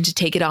choosing to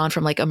take it on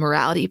from like a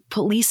morality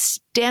police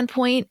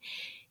standpoint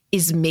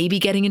is maybe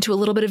getting into a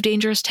little bit of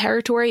dangerous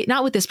territory,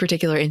 not with this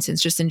particular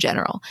instance, just in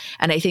general.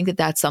 And I think that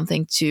that's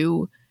something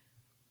to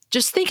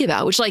just think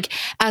about, which like,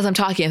 as I'm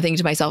talking, I'm thinking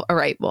to myself, all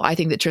right, well, I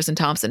think that Tristan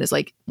Thompson is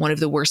like one of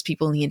the worst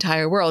people in the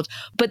entire world.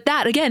 But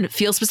that, again,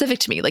 feels specific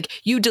to me. Like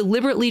you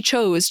deliberately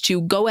chose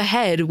to go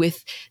ahead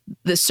with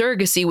the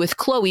surrogacy with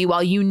Chloe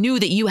while you knew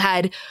that you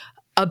had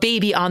a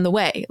baby on the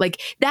way.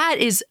 Like that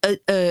is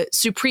a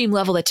supreme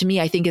level that to me,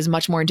 I think is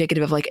much more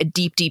indicative of like a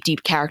deep, deep,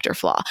 deep character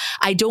flaw.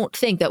 I don't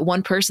think that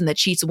one person that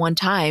cheats one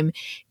time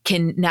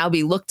can now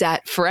be looked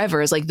at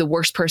forever as like the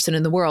worst person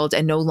in the world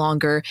and no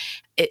longer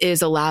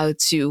is allowed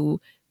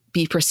to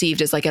be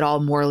perceived as like at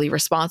all morally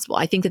responsible.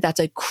 I think that that's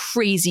a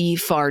crazy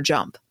far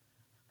jump.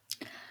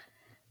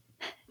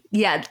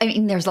 Yeah, I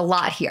mean, there's a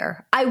lot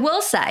here. I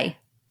will say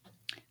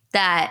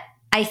that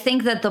I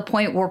think that the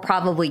point we're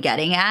probably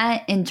getting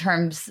at in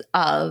terms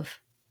of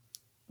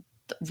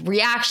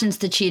reactions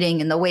to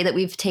cheating and the way that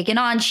we've taken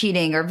on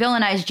cheating or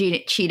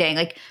villainized cheating,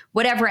 like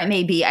whatever it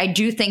may be, I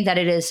do think that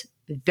it is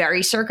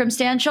very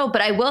circumstantial.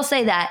 But I will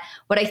say that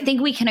what I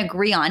think we can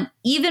agree on,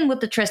 even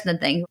with the Tristan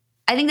thing,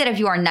 I think that if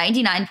you are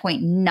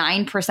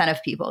 99.9%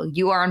 of people,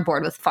 you are on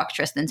board with fuck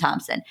Tristan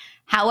Thompson.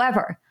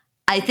 However,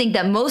 I think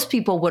that most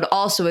people would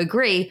also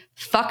agree,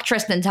 fuck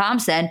Tristan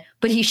Thompson,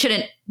 but he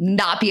shouldn't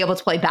not be able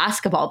to play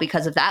basketball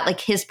because of that. Like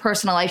his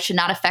personal life should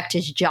not affect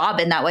his job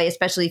in that way,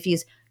 especially if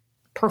he's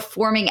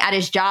performing at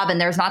his job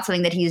and there's not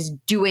something that he's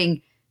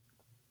doing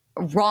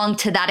wrong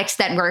to that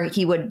extent where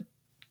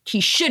he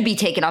should be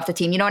taken off the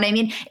team. You know what I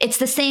mean? It's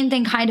the same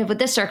thing kind of with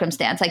this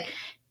circumstance. Like,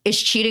 is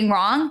cheating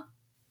wrong?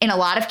 In a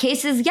lot of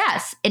cases,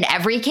 yes. In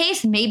every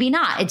case, maybe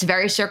not. It's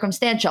very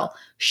circumstantial.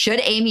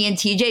 Should Amy and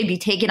TJ be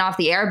taken off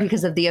the air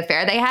because of the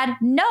affair they had?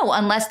 No,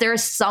 unless there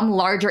is some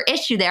larger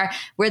issue there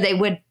where they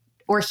would,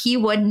 or he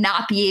would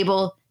not be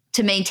able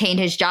to maintain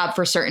his job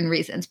for certain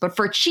reasons. But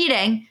for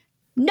cheating,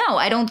 no,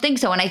 I don't think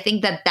so. And I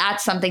think that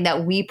that's something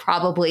that we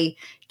probably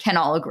can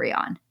all agree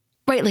on.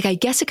 Right. Like, I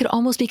guess it could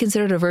almost be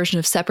considered a version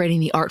of separating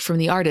the art from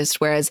the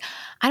artist. Whereas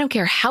I don't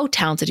care how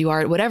talented you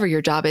are at whatever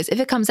your job is. If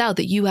it comes out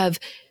that you have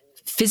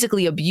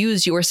physically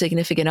abused your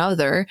significant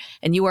other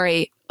and you are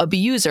a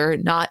abuser,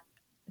 not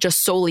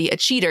just solely a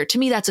cheater, to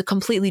me, that's a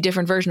completely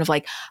different version of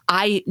like,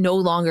 I no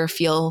longer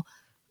feel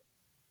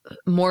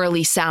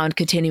morally sound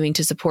continuing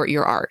to support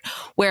your art.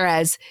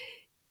 Whereas,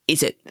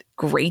 is it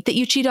great that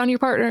you cheat on your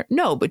partner?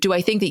 No. But do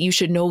I think that you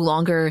should no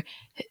longer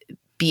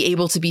be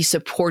able to be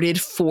supported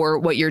for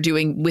what you're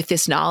doing with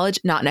this knowledge?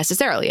 Not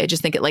necessarily. I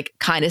just think it like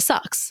kind of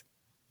sucks.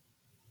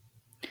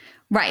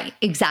 Right,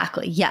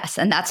 exactly. Yes.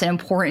 And that's an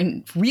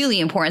important, really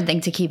important thing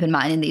to keep in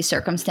mind in these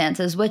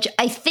circumstances, which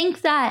I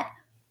think that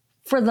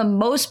for the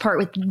most part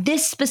with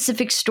this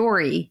specific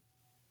story,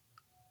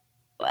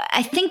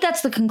 I think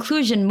that's the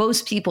conclusion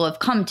most people have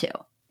come to,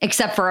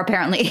 except for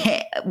apparently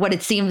what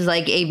it seems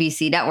like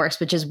ABC Networks,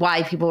 which is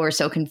why people were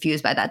so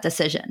confused by that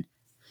decision.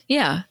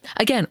 Yeah.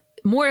 Again,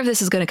 more of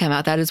this is going to come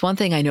out. That is one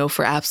thing I know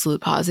for absolute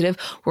positive.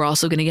 We're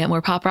also going to get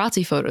more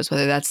paparazzi photos,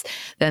 whether that's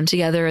them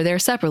together or they're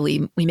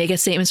separately. We may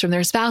get statements from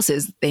their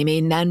spouses. They may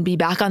then be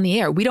back on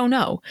the air. We don't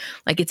know.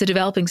 Like, it's a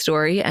developing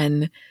story,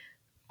 and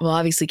we'll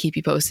obviously keep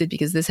you posted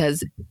because this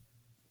has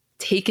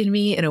taken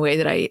me in a way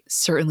that I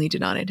certainly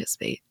did not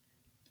anticipate.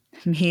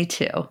 Me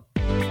too.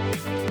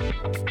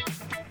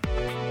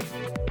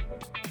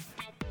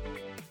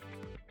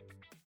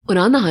 When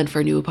on the hunt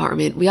for a new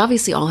apartment, we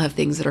obviously all have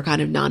things that are kind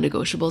of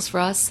non-negotiables for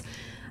us.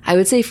 I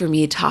would say for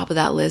me, top of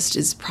that list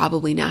is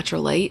probably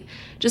natural light.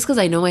 Just because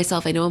I know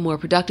myself, I know I'm more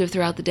productive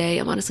throughout the day.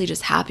 I'm honestly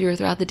just happier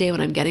throughout the day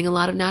when I'm getting a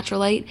lot of natural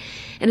light.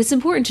 And it's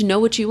important to know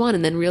what you want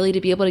and then really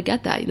to be able to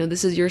get that.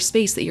 This is your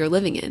space that you're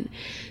living in.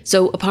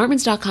 So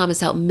apartments.com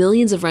has helped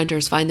millions of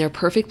renters find their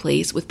perfect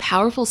place with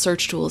powerful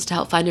search tools to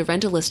help find a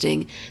rental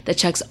listing that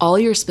checks all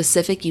your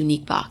specific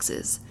unique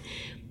boxes.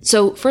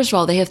 So first of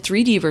all, they have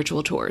 3D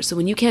virtual tours. So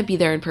when you can't be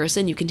there in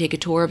person, you can take a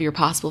tour of your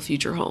possible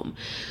future home,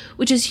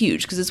 which is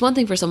huge because it's one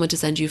thing for someone to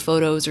send you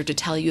photos or to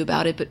tell you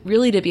about it, but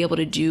really to be able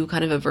to do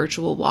kind of a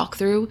virtual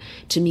walkthrough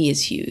to me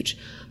is huge.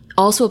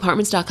 Also,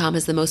 apartments.com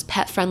has the most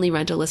pet-friendly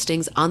rental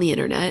listings on the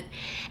internet,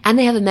 and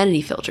they have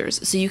amenity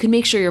filters, so you can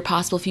make sure your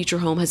possible future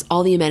home has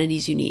all the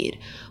amenities you need,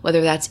 whether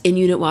that's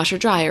in-unit washer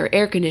dryer,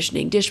 air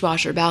conditioning,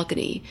 dishwasher,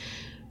 balcony.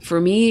 For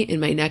me, in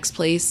my next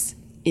place,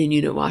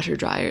 in-unit washer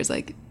dryer is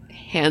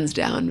hands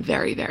down,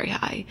 very, very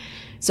high.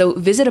 So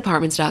visit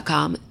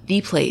apartments.com,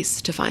 the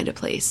place to find a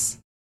place.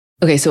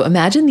 Okay, so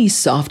imagine the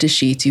softest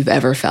sheets you've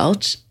ever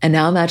felt, and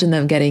now imagine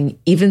them getting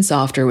even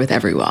softer with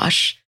every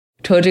wash.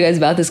 Told you guys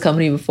about this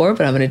company before,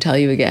 but I'm going to tell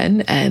you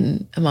again,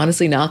 and I'm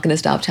honestly not going to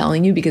stop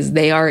telling you because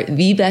they are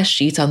the best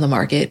sheets on the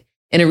market.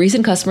 In a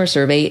recent customer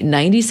survey,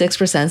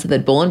 96% said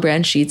that Boll &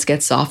 Branch sheets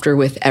get softer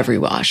with every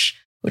wash,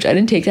 which I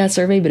didn't take that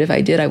survey, but if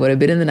I did, I would have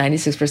been in the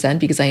 96%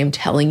 because I am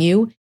telling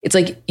you, it's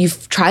like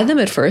you've tried them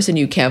at first and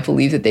you can't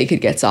believe that they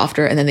could get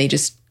softer, and then they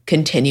just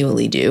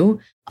continually do.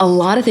 A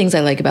lot of things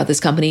I like about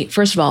this company.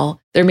 First of all,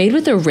 they're made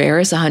with the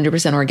rarest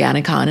 100%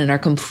 organic cotton and are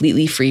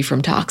completely free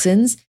from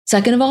toxins.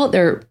 Second of all,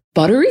 they're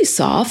buttery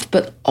soft,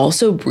 but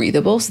also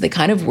breathable, so they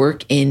kind of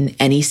work in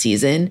any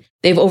season.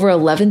 They have over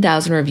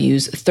 11,000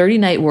 reviews,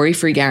 30-night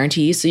worry-free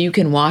guarantees, so you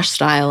can wash,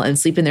 style, and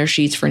sleep in their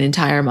sheets for an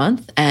entire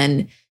month.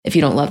 And if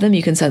you don't love them,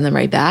 you can send them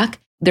right back.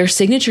 Their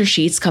signature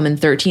sheets come in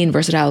 13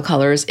 versatile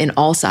colors in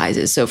all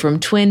sizes. So from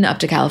twin up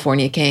to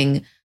California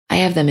King. I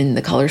have them in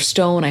the color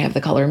stone. I have the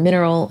color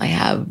mineral. I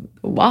have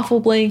a waffle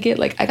blanket.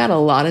 I got a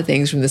lot of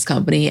things from this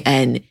company,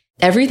 and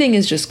everything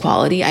is just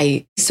quality.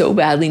 I so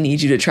badly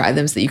need you to try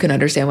them so that you can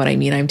understand what I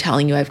mean. I'm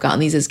telling you, I've gotten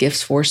these as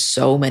gifts for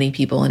so many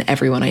people, and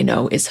everyone I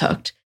know is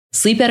hooked.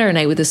 Sleep better at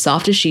night with the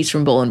softest sheets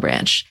from Boll &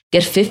 Branch.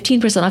 Get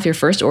 15% off your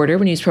first order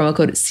when you use promo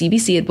code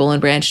CBC at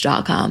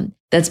bollandbranch.com.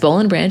 That's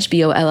Boll & Branch,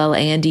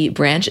 BOLLAND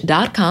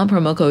branch.com,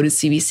 promo code is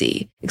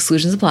CBC.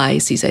 Exclusions apply.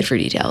 See site for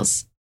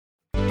details.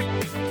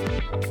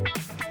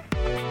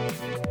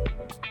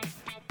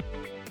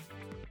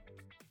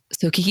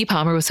 So Keke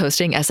Palmer was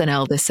hosting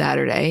SNL this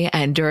Saturday,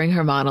 and during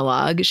her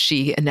monologue,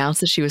 she announced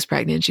that she was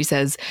pregnant. She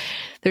says,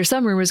 "There's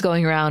some rumors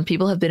going around.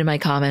 People have been in my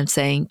comments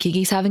saying,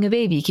 Keke's having a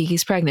baby,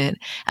 Keke's pregnant,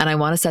 and I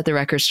want to set the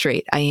record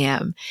straight. I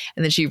am."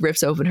 And then she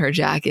rips open her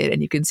jacket,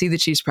 and you can see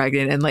that she's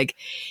pregnant. And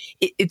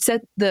it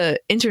set the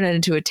internet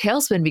into a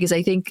tailspin because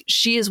I think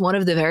she is one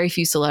of the very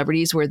few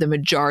celebrities where the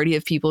majority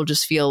of people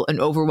just feel an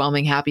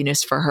overwhelming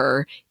happiness for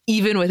her,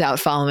 even without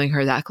following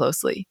her that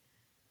closely.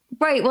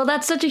 Right. Well,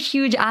 that's such a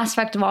huge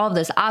aspect of all of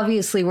this.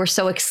 Obviously, we're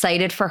so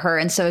excited for her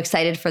and so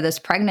excited for this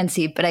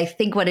pregnancy. But I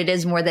think what it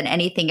is more than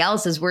anything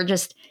else is we're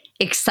just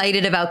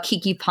excited about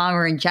Keke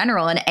Palmer in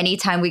general. And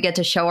anytime we get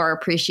to show our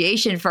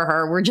appreciation for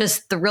her, we're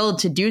just thrilled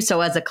to do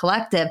so as a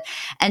collective.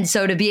 And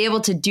so to be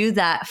able to do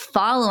that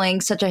following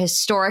such a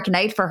historic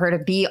night for her to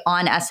be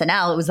on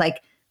SNL, it was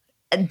like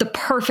the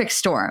perfect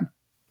storm.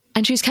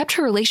 And she's kept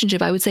her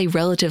relationship, I would say,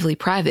 relatively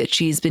private.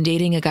 She's been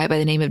dating a guy by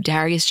the name of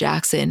Darius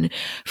Jackson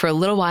for a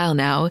little while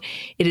now.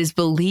 It is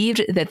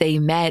believed that they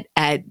met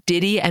at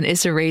Diddy and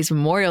Issa Rae's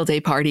Memorial Day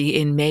party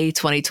in May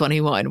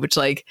 2021, which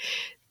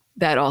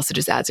that also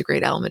just adds a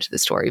great element to the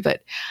story.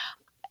 But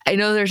I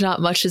know there's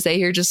not much to say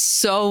here, just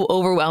so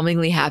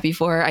overwhelmingly happy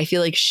for her. I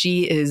feel like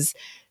she is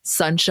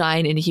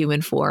sunshine in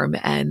human form.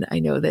 And I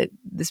know that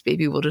this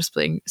baby will just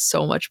bring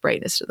so much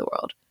brightness to the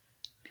world.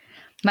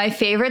 My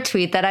favorite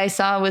tweet that I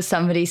saw was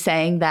somebody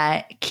saying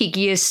that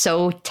Keke is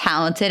so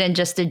talented and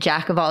just a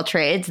jack of all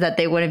trades that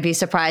they wouldn't be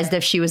surprised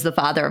if she was the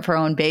father of her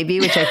own baby,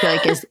 which I feel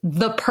like is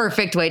the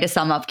perfect way to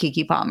sum up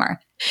Keke Palmer.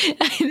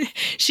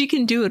 She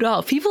can do it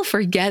all. People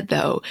forget,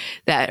 though,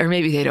 that, or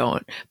maybe they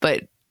don't,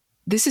 but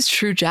this is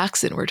True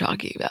Jackson we're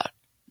talking about.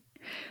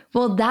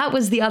 Well, that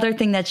was the other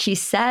thing that she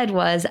said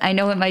was, I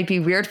know it might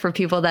be weird for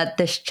people that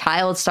this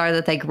child star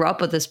that they grew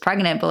up with is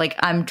pregnant, but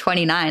I'm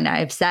 29, I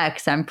have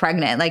sex, I'm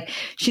pregnant.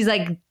 She's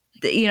like,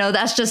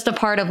 that's just a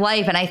part of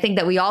life. And I think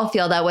that we all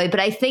feel that way.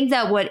 But I think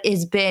that what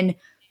has been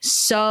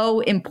so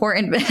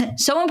important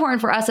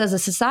for us as a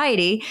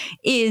society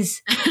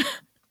is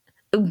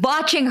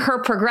watching her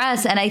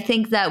progress. And I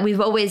think that we've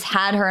always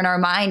had her in our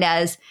mind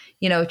as,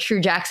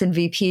 True Jackson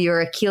VP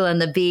or Akilah and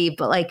the Bee,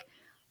 but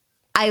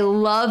I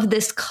love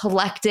this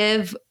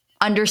collective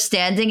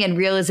understanding and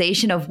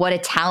realization of what a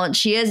talent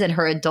she is in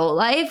her adult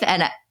life.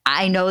 And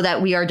I know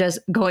that we are just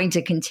going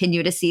to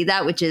continue to see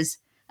that, which is,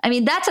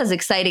 that's as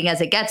exciting as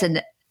it gets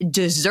and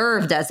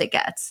deserved as it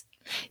gets.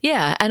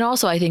 Yeah. And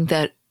also I think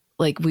that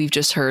like we've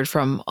just heard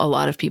from a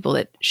lot of people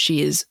that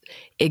she is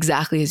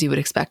exactly as you would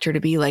expect her to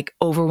be, like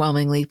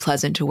overwhelmingly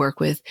pleasant to work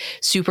with,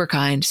 super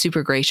kind,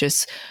 super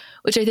gracious,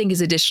 which I think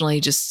is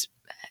additionally just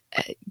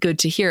good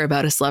to hear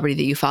about a celebrity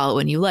that you follow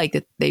and you like,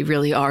 that they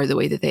really are the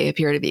way that they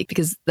appear to be,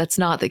 because that's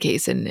not the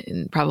case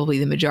in probably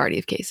the majority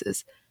of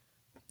cases.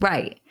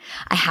 Right.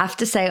 I have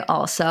to say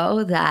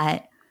also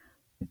that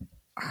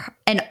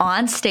an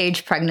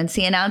on-stage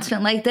pregnancy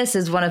announcement like this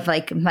is one of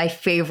like my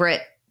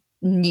favorite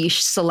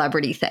niche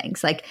celebrity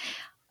things. Like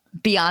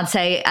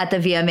Beyonce at the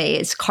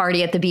VMAs,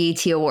 Cardi at the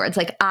BET Awards.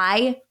 Like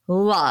I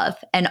love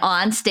an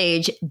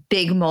on-stage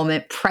big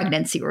moment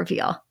pregnancy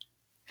reveal.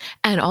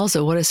 And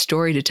also, what a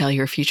story to tell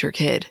your future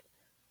kid.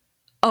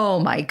 Oh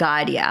my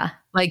God, yeah.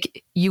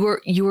 Like you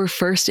were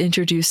first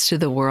introduced to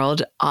the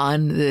world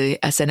on the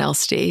SNL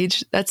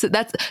stage. That's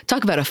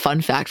talk about a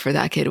fun fact for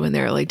that kid when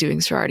they're like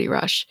doing Sorority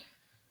Rush.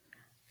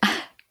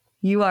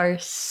 You are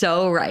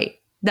so right.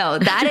 No,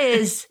 that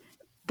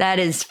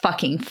is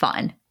fucking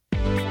fun.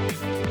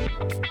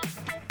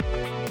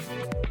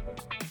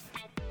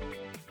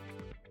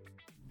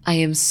 I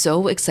am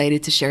so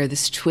excited to share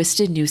this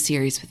twisted new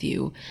series with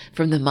you.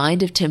 From the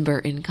mind of Tim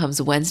Burton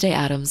comes Wednesday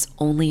Addams,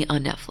 only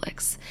on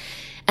Netflix.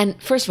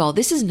 And first of all,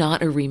 this is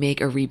not a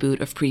remake or reboot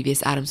of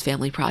previous Addams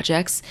Family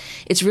projects.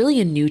 It's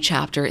really a new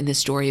chapter in the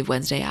story of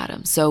Wednesday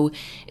Addams. So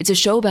it's a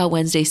show about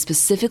Wednesday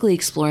specifically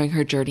exploring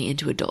her journey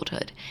into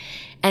adulthood.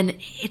 And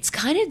it's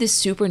kind of this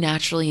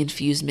supernaturally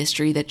infused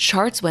mystery that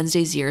charts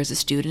Wednesday's year as a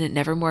student at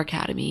Nevermore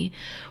Academy,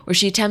 where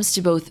she attempts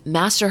to both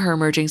master her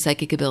emerging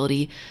psychic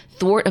ability,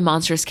 thwart a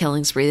monstrous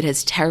killing spree that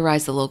has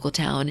terrorized the local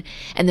town,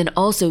 and then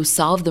also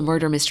solve the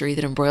murder mystery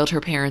that embroiled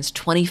her parents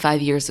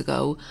 25 years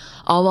ago,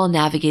 all while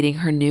navigating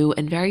her new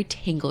and very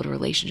tangled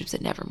relationships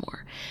at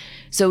Nevermore.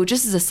 So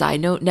just as a side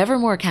note,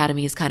 Nevermore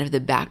Academy is kind of the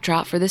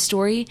backdrop for this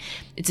story.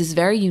 It's this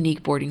very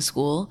unique boarding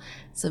school.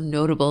 Some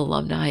notable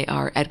alumni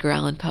are Edgar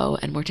Allan Poe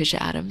and Morticia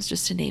Addams,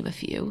 just to name a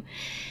few.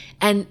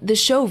 And the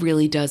show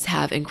really does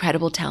have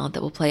incredible talent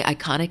that will play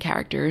iconic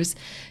characters.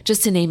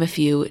 Just to name a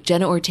few,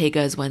 Jenna Ortega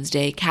as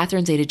Wednesday,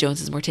 Catherine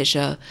Zeta-Jones as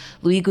Morticia,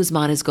 Luis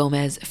Guzman as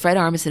Gomez, Fred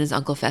Armisen as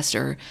Uncle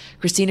Fester,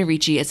 Christina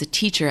Ricci as a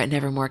teacher at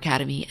Nevermore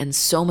Academy, and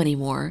so many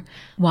more.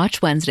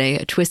 Watch Wednesday,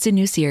 a twisted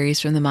new series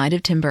from the mind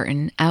of Tim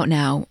Burton, out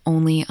now,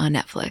 only on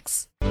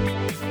Netflix.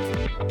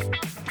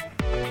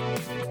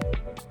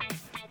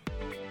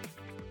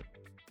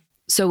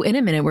 So in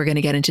a minute, we're going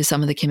to get into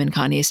some of the Kim and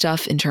Kanye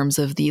stuff in terms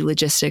of the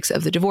logistics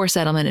of the divorce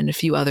settlement and a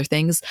few other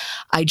things.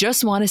 I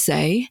just want to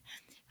say,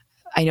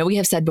 I know we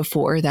have said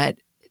before that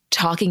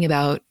talking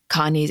about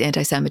Kanye's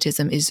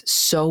anti-Semitism is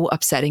so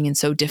upsetting and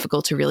so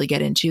difficult to really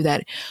get into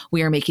that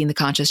we are making the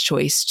conscious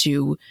choice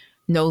to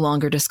no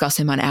longer discuss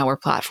him on our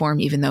platform,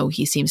 even though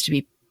he seems to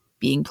be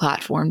being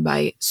platformed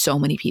by so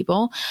many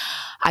people.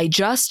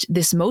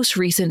 This most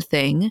recent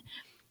thing,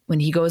 when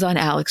he goes on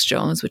Alex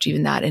Jones, which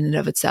even that in and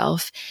of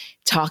itself,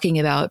 talking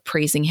about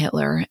praising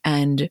Hitler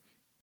and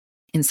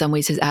in some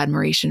ways his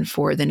admiration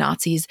for the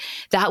Nazis,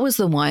 that was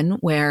the one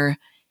where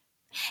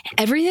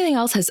everything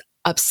else has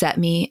upset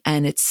me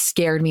and it's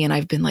scared me. And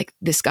I've been like,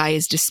 this guy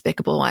is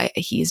despicable.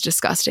 He's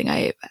disgusting.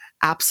 I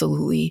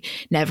absolutely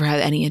never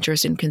have any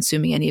interest in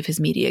consuming any of his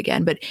media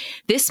again. But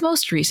this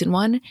most recent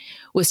one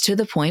was to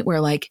the point where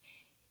like,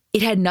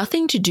 it had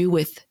nothing to do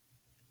with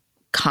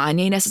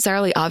Kanye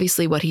necessarily.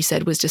 Obviously what he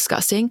said was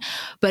disgusting,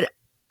 but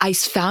I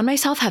found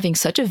myself having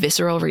such a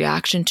visceral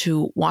reaction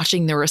to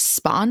watching the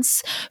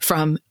response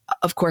from,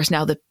 of course,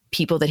 now the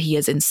people that he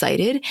has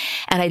incited.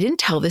 And I didn't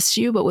tell this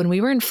to you, but when we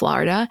were in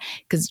Florida,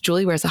 because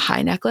Julie wears a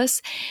high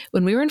necklace,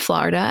 when we were in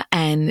Florida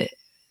and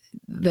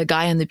the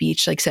guy on the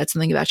beach like said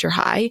something about your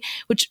high,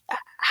 which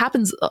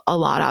happens a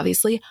lot,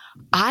 obviously,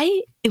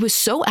 it was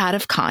so out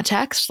of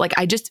context. Like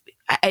I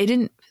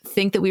didn't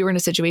think that we were in a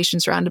situation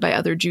surrounded by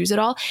other Jews at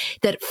all,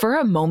 that for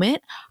a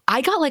moment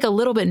I got like a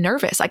little bit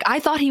nervous. Like I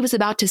thought he was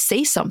about to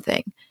say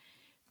something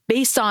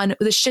based on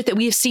the shit that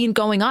we have seen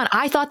going on.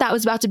 I thought that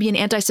was about to be an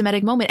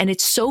anti-Semitic moment. And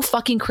it's so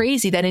fucking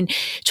crazy that in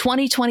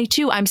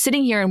 2022, I'm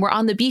sitting here and we're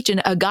on the beach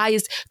and a guy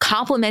is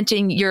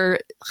complimenting your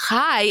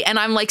high. And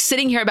I'm like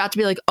sitting here about to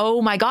be like,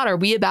 oh my God, are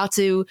we about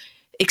to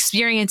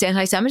experience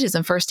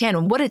anti-Semitism firsthand?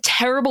 And what a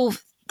terrible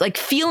like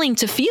feeling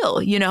to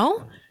feel, you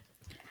know?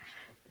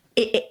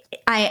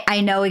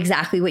 I know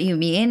exactly what you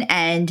mean.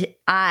 And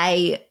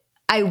I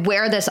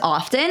wear this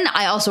often.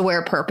 I also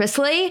wear it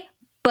purposely,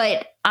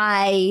 but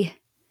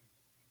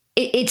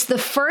it's the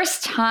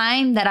first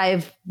time that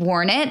I've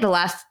worn it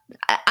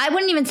I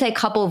wouldn't even say a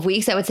couple of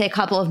weeks. I would say a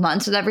couple of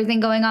months with everything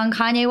going on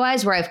Kanye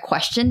wise, where I've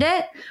questioned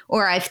it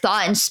or I've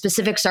thought in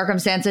specific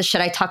circumstances,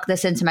 should I tuck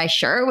this into my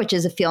shirt, which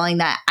is a feeling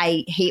that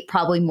I hate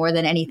probably more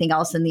than anything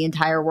else in the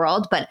entire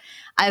world. But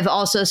I've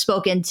also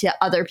spoken to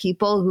other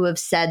people who have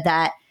said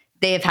that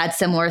they have had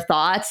similar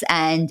thoughts,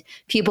 and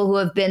people who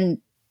have been,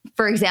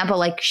 for example,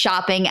 like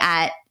shopping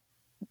at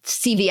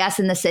CVS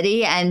in the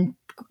city and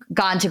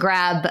gone to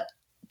grab,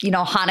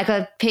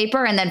 Hanukkah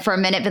paper. And then for a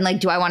minute been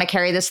like, do I want to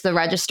carry this to the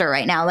register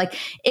right now? Like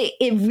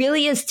it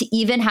really is to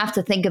even have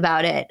to think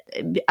about it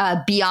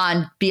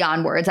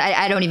beyond words.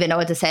 I don't even know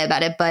what to say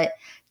about it, but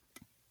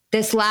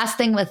this last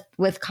thing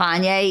with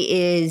Kanye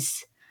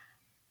is,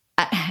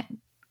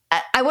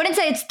 I wouldn't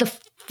say it's the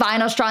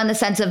final straw in the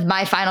sense of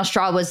my final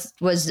straw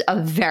was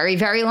a very,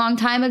 very long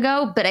time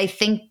ago. But I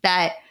think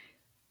that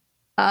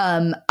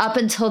up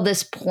until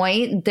this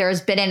point,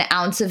 there's been an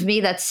ounce of me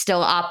that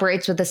still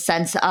operates with a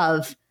sense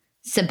of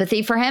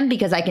sympathy for him,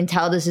 because I can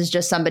tell this is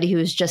just somebody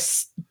who's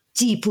just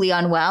deeply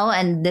unwell.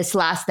 And this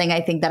last thing,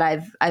 I think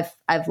that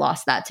I've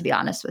lost that, to be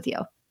honest with you.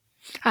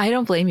 I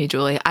don't blame you,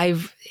 Julie.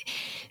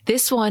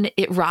 This one,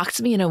 it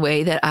rocked me in a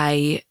way that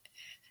I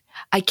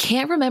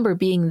can't remember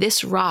being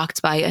this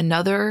rocked by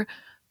another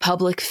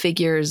public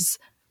figure's,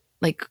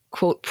 like,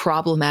 quote,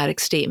 problematic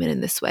statement in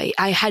this way.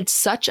 I had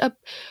such a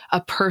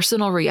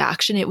personal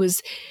reaction. It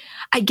was,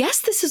 I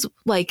guess it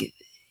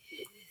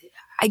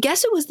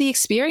was the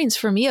experience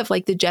for me of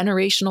like the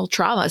generational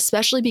trauma,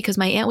 especially because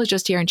my aunt was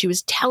just here and she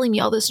was telling me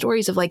all the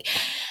stories of like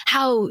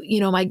how,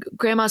 my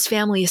grandma's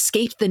family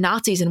escaped the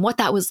Nazis and what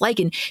that was like.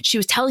 And she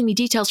was telling me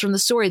details from the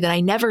story that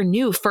I never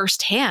knew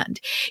firsthand.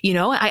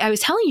 I was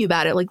telling you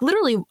about it, like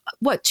literally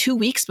 2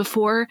 weeks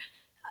before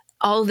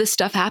all of this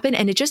stuff happened.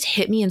 And it just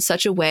hit me in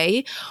such a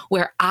way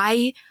where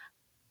I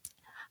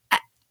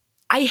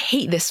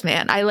hate this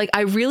man.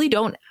 I really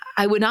don't.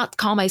 I would not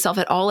call myself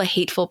at all a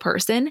hateful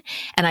person.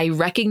 And I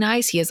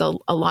recognize he has a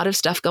lot of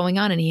stuff going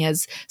on and he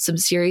has some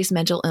serious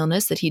mental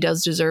illness that he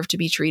does deserve to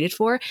be treated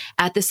for.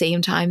 At the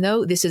same time,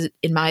 though, this is,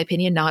 in my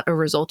opinion, not a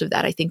result of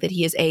that. I think that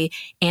he is a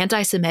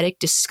anti-Semitic,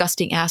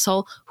 disgusting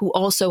asshole who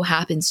also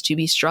happens to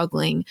be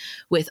struggling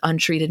with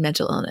untreated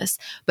mental illness.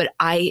 But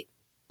I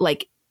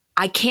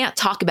can't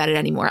talk about it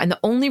anymore. And the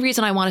only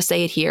reason I want to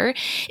say it here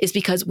is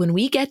because when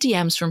we get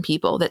DMs from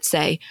people that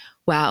say,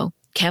 wow,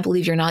 can't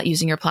believe you're not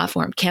using your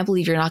platform. Can't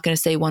believe you're not going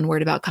to say one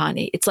word about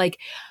Kanye. It's like,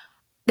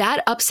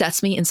 that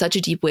upsets me in such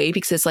a deep way,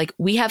 because it's like,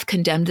 we have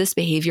condemned this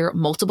behavior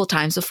multiple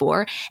times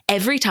before.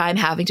 Every time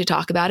having to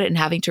talk about it and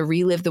having to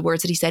relive the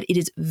words that he said, it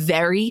is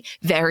very,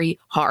 very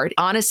hard.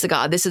 Honest to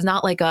God, this is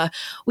not like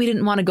we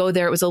didn't want to go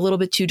there, it was a little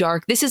bit too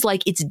dark. This is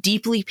like, it's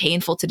deeply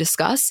painful to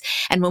discuss.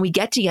 And when we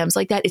get DMs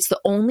like that, it's the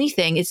only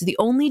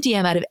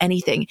DM out of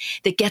anything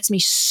that gets me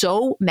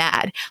so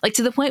mad, like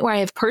to the point where I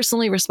have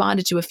personally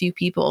responded to a few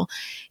people,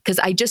 because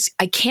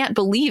I can't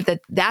believe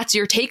that that's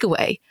your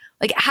takeaway.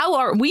 Like, how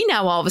are we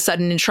now all of a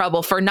sudden in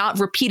trouble for not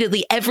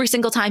repeatedly every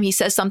single time he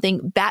says something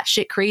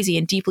batshit crazy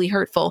and deeply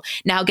hurtful,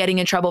 now getting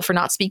in trouble for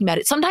not speaking about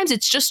it? Sometimes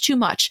it's just too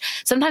much.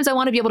 Sometimes I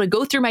want to be able to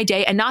go through my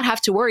day and not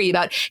have to worry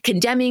about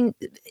condemning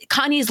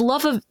Kanye's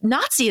love of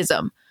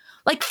Nazism.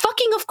 Like,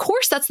 fucking, of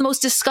course, that's the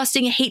most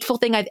disgusting, hateful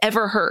thing I've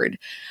ever heard.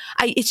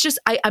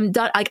 I'm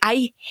done. Like,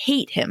 I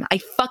hate him. I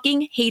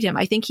fucking hate him.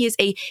 I think he is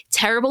a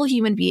terrible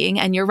human being.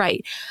 And you're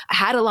right. I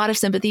had a lot of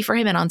sympathy for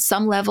him. And on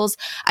some levels,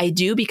 I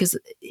do, because,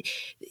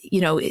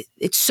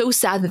 it's so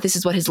sad that this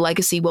is what his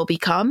legacy will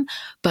become.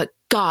 But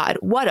God,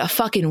 what a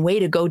fucking way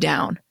to go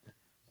down.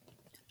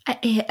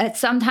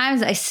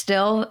 Sometimes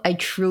I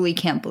truly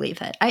can't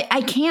believe it.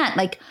 I can't,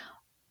 like,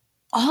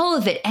 all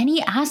of it,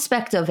 any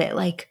aspect of it,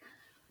 like,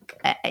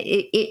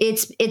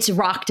 it's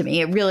rocked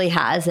me. It really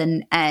has.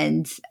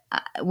 And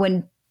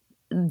when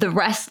the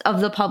rest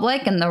of the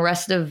public and the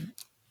rest of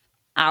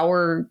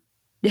our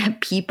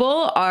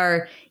people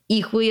are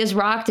equally as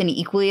rocked and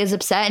equally as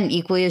upset and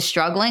equally as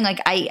struggling, like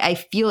I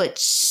feel it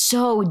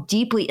so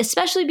deeply,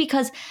 especially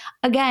because,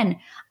 again,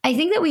 I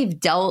think that we've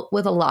dealt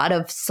with a lot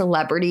of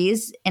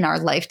celebrities in our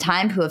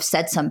lifetime who have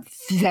said some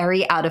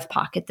very out of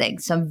pocket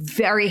things, some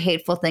very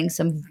hateful things,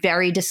 some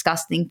very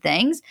disgusting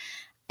things.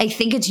 I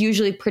think it's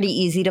usually pretty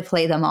easy to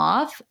play them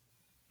off.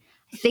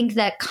 I think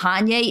that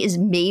Kanye is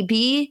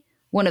maybe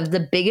one of the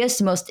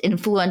biggest, most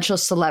influential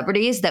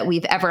celebrities that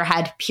we've ever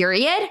had,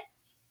 period.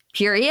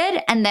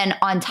 And then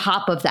on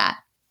top of that,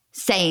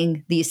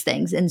 saying these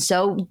things. And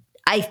so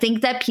I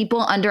think that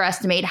people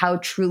underestimate how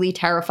truly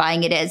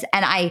terrifying it is.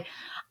 And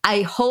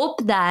I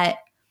hope that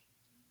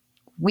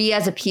we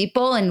as a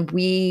people and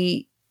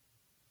we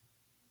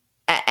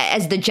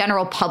as the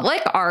general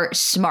public are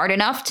smart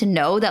enough to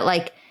know that,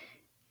 like,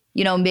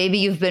 maybe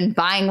you've been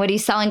buying what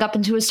he's selling up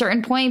into a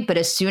certain point, but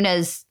as soon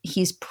as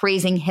he's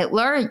praising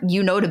Hitler,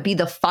 to be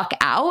the fuck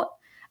out.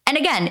 And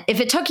again, if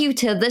it took you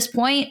to this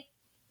point,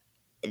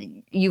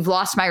 you've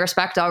lost my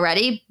respect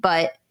already,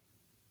 but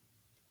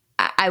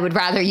I would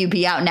rather you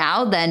be out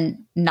now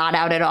than not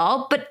out at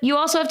all. But you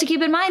also have to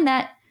keep in mind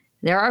that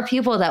there are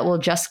people that will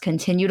just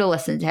continue to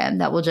listen to him,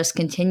 that will just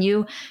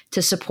continue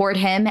to support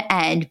him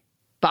and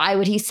buy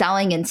what he's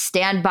selling and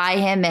stand by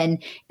him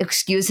and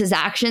excuse his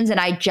actions. And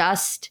I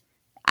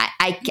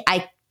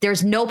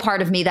there's no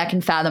part of me that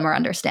can fathom or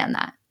understand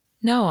that.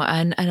 No,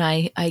 and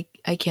I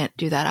can't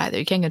do that either.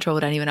 You can't control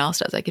what anyone else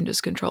does. I can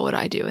just control what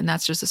I do. And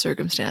that's just a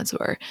circumstance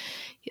where,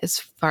 as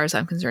far as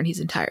I'm concerned, he's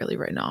entirely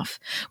written off.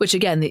 Which,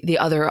 again, the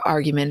other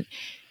argument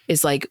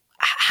is like,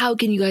 how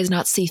can you guys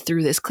not see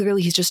through this?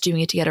 Clearly, he's just doing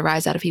it to get a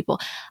rise out of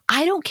people.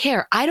 I don't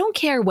care. I don't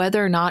care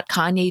whether or not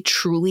Kanye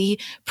truly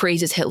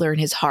praises Hitler in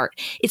his heart.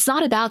 It's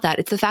not about that.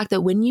 It's the fact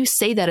that when you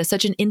say that as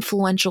such an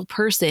influential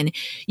person,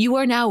 you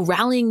are now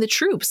rallying the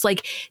troops.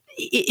 Like,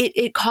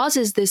 it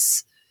causes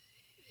this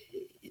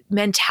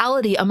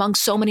mentality among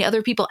so many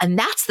other people. And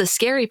that's the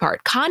scary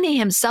part. Kanye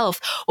himself,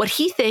 what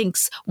he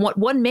thinks, what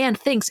one man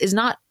thinks is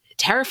not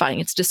terrifying.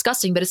 It's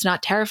disgusting, but it's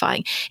not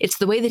terrifying. It's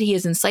the way that he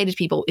has incited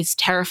people is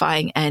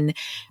terrifying. And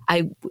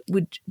I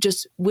would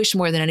just wish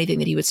more than anything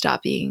that he would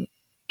stop being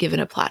given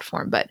a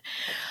platform. But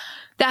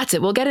that's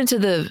it. We'll get into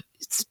the,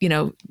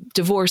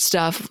 divorce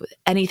stuff,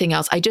 anything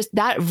else.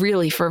 That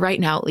really, for right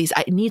now, at least,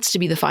 it needs to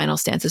be the final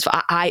stance.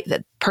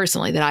 That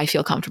personally, that I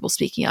feel comfortable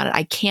speaking on it.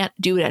 I can't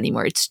do it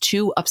anymore. It's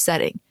too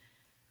upsetting.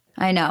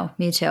 I know.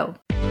 Me too.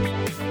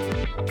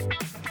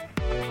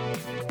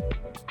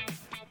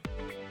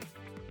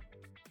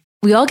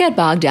 We all get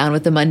bogged down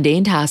with the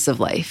mundane tasks of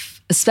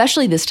life,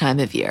 especially this time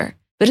of year.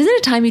 But isn't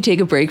it time you take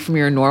a break from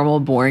your normal,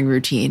 boring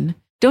routine?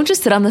 Don't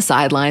just sit on the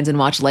sidelines and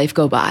watch life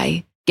go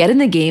by. Get in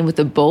the game with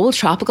the bold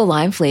tropical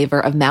lime flavor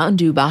of Mountain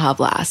Dew Baja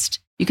Blast.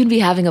 You can be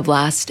having a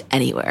blast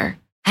anywhere.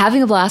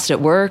 Having a blast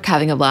at work,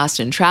 having a blast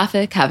in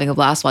traffic, having a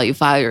blast while you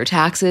file your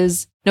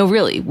taxes. No,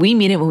 really, we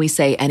mean it when we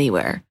say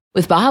anywhere.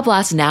 With Baja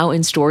Blast now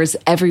in stores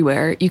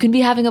everywhere, you can be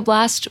having a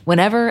blast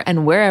whenever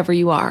and wherever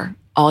you are,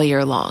 all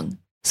year long.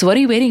 So what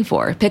are you waiting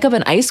for? Pick up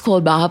an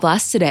ice-cold Baja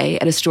Blast today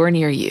at a store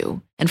near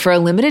you. And for a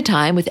limited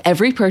time, with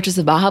every purchase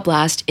of Baja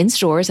Blast in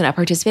stores and at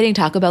participating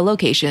Taco Bell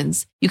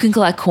locations, you can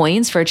collect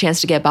coins for a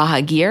chance to get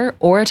Baja gear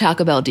or a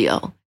Taco Bell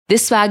deal.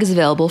 This swag is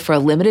available for a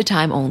limited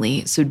time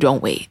only, so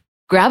don't wait.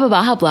 Grab a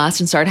Baja Blast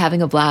and start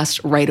having a blast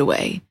right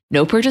away.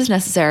 No purchase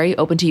necessary,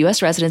 open to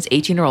U.S. residents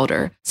 18 or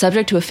older,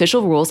 subject to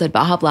official rules at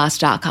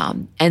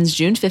BajaBlast.com. Ends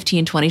June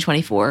 15,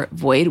 2024,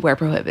 void where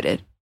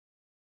prohibited.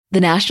 The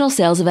national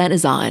sales event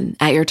is on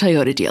at your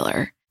Toyota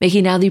dealer,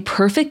 making now the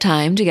perfect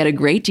time to get a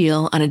great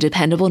deal on a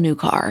dependable new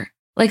car.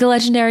 Like a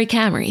legendary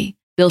Camry.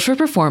 Built for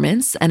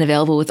performance and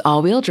available with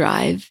all-wheel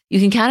drive,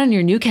 you can count on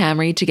your new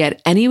Camry to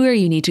get anywhere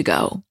you need to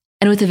go.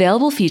 And with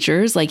available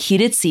features like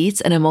heated seats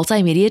and a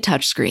multimedia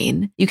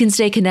touchscreen, you can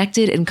stay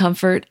connected in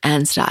comfort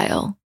and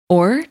style.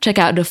 Or check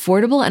out an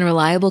affordable and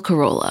reliable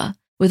Corolla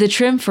with a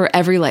trim for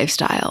every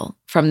lifestyle.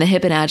 From the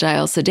hip and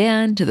agile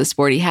sedan to the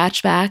sporty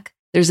hatchback,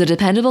 there's a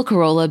dependable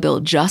Corolla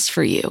built just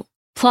for you.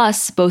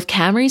 Plus, both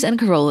Camrys and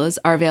Corollas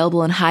are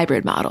available in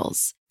hybrid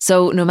models.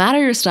 So no matter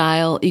your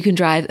style, you can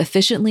drive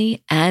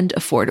efficiently and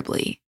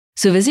affordably.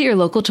 So visit your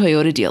local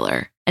Toyota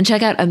dealer and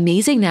check out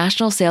amazing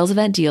national sales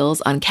event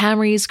deals on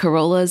Camrys,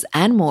 Corollas,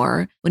 and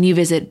more when you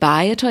visit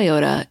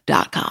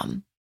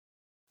buyatoyota.com.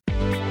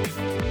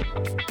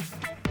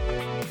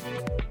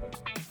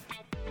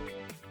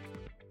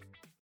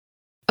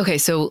 Okay,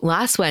 so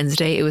last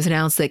Wednesday, it was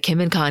announced that Kim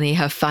and Kanye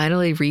have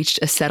finally reached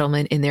a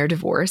settlement in their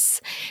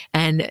divorce.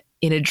 And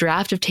in a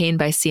draft obtained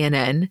by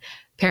CNN,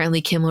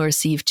 apparently Kim will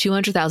receive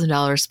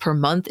 $200,000 per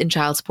month in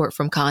child support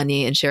from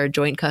Kanye and share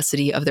joint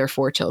custody of their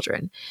 4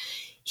 children.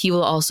 He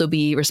will also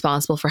be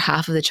responsible for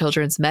half of the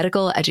children's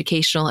medical,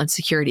 educational, and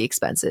security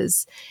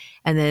expenses.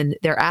 And then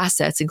their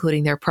assets,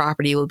 including their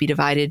property, will be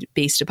divided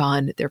based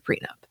upon their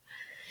prenup,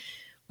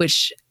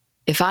 which,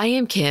 if I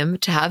am Kim,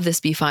 to have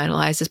this be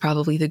finalized is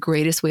probably the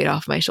greatest weight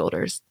off my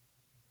shoulders.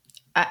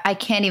 I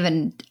can't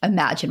even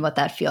imagine what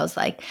that feels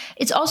like.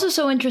 It's also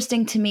so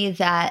interesting to me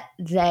that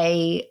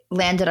they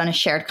landed on a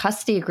shared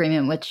custody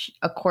agreement, which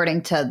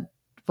according to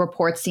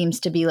reports seems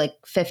to be like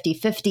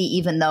 50-50,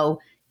 even though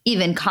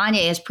even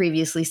Kanye has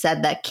previously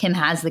said that Kim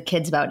has the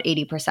kids about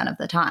 80% of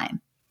the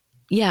time.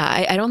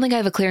 Yeah, I don't think I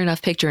have a clear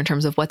enough picture in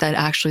terms of what that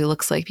actually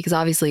looks like, because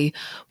obviously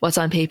what's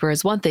on paper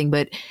is one thing,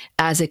 but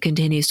as it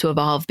continues to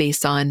evolve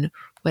based on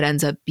what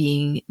ends up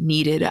being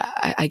needed,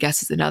 I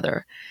guess is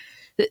another.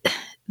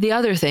 The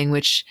other thing,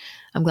 which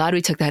I'm glad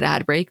we took that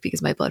ad break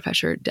because my blood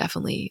pressure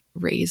definitely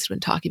raised when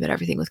talking about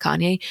everything with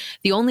Kanye.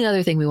 The only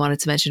other thing we wanted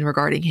to mention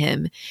regarding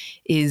him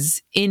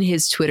is in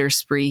his Twitter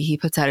spree, he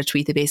puts out a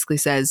tweet that basically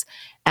says,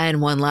 "And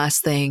one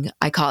last thing,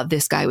 I caught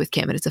this guy with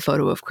Kim," and it's a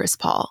photo of Chris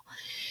Paul.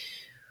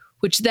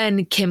 Which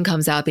then Kim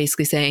comes out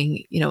basically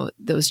saying,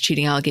 those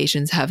cheating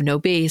allegations have no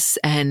base,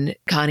 and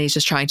Kanye's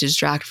just trying to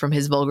distract from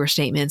his vulgar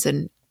statements,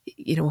 and,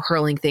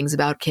 hurling things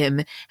about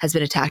Kim has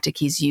been a tactic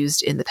he's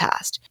used in the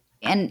past.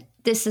 And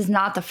this is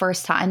not the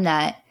first time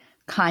that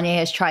Kanye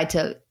has tried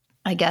to,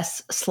 I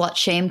guess, slut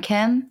shame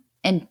Kim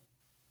in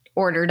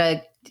order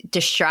to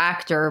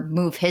distract or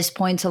move his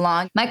points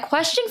along. My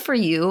question for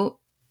you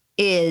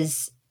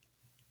is,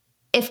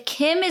 if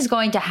Kim is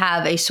going to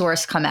have a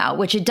source come out,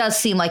 which it does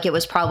seem like it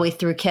was probably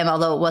through Kim,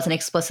 although it wasn't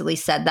explicitly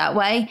said that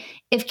way,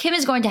 if Kim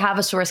is going to have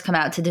a source come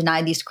out to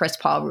deny these Chris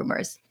Paul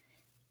rumors,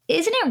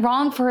 isn't it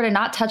wrong for her to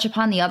not touch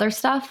upon the other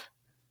stuff?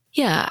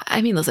 Yeah,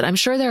 I mean, listen, I'm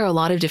sure there are a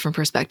lot of different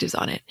perspectives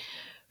on it.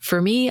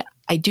 For me,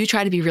 I do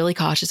try to be really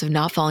cautious of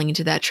not falling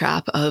into that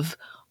trap of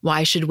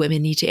why should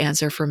women need to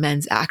answer for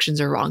men's actions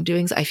or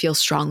wrongdoings. I feel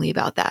strongly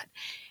about that.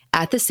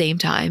 At the same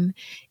time,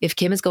 if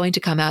Kim is going to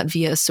come out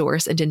via a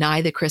source and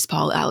deny the Chris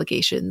Paul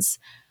allegations,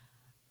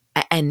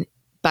 and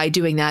by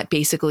doing that,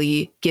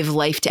 basically give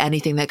life to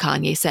anything that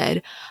Kanye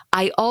said,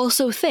 I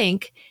also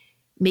think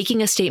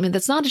making a statement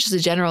that's not just a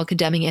general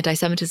condemning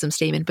anti-Semitism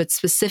statement, but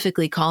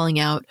specifically calling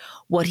out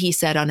what he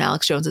said on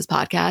Alex Jones's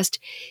podcast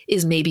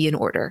is maybe in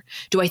order.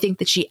 Do I think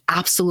that she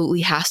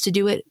absolutely has to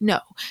do it? No.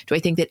 Do I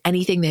think that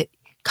anything that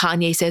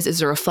Kanye says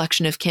is a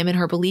reflection of Kim and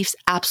her beliefs?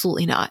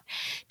 Absolutely not.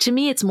 To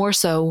me, it's more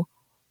so,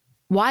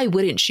 why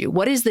wouldn't you?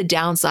 What is the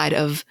downside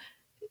of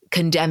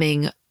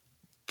condemning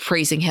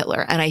praising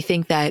Hitler? And I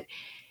think that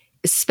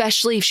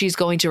especially if she's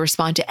going to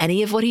respond to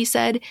any of what he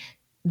said,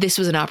 this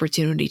was an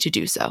opportunity to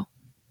do so.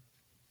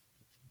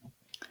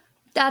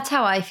 That's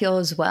how I feel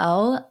as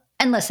well.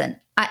 And listen,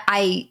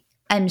 I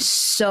am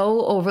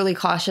so overly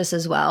cautious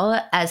as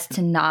well as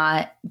to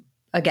not,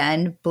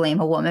 again, blame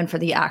a woman for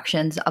the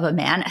actions of a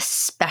man,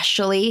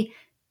 especially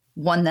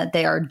one that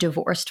they are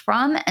divorced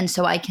from. And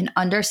so I can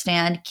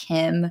understand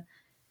Kim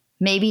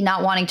maybe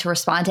not wanting to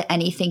respond to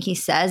anything he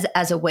says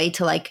as a way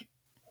to like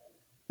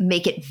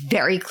make it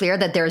very clear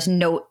that there's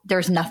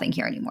nothing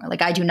here anymore.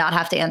 Like, I do not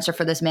have to answer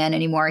for this man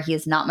anymore. He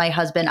is not my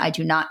husband. I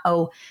do not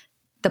owe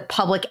the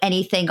public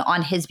anything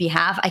on his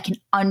behalf. I can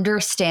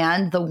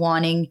understand the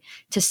wanting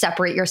to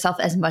separate yourself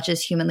as much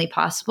as humanly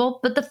possible.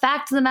 But the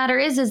fact of the matter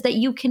is that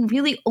you can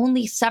really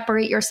only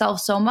separate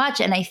yourself so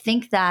much. And I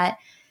think that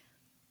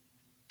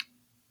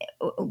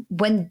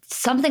when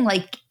something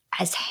like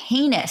as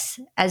heinous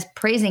as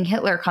praising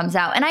Hitler comes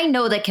out, and I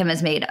know that Kim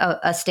has made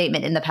a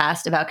statement in the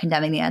past about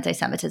condemning the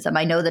anti-Semitism.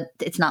 I know that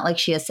it's not like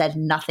she has said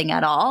nothing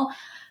at all.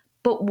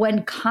 But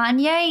when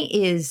Kanye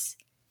is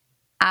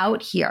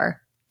out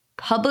here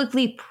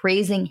publicly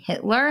praising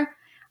Hitler,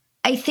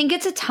 I think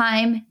it's a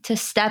time to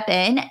step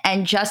in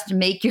and just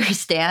make your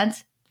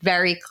stance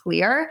very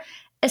clear,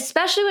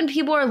 especially when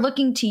people are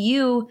looking to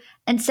you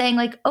and saying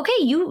like, okay,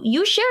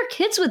 you share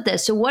kids with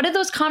this. So what do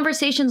those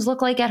conversations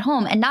look like at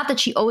home? And not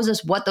that she owes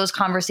us what those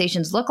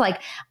conversations look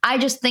like. I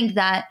just think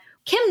that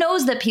Kim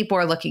knows that people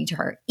are looking to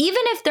her,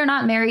 even if they're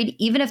not married,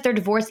 even if they're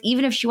divorced,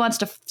 even if she wants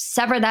to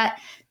sever that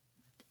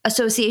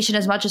association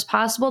as much as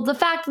possible. The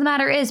fact of the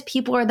matter is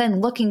people are then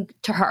looking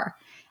to her.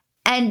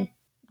 And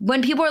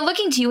when people are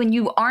looking to you and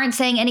you aren't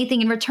saying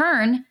anything in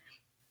return,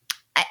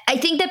 I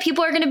think that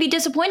people are going to be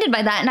disappointed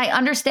by that. And I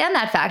understand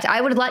that fact.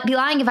 I would be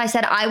lying if I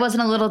said I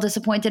wasn't a little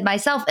disappointed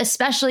myself,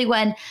 especially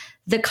when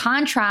the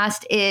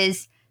contrast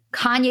is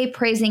Kanye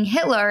praising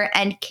Hitler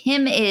and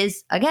Kim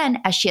is,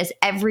 again, as she has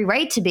every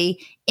right to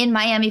be, in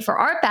Miami for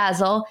Art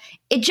Basel.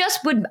 It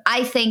just would,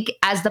 I think,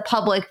 as the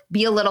public,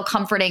 be a little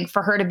comforting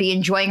for her to be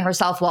enjoying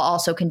herself while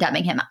also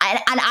condemning him.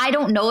 And I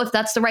don't know if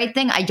that's the right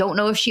thing. I don't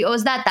know if she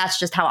owes that. That's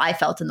just how I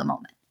felt in the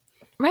moment.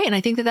 Right. And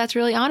I think that that's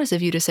really honest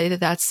of you to say that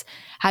that's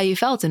how you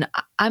felt. And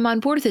I'm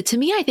on board with it. To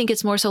me, I think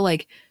it's more so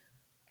like,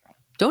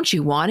 don't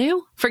you want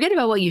to? Forget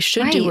about what you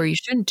should do or you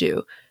shouldn't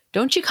do.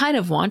 Don't you kind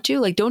of want to?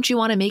 Like, don't you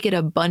want to make it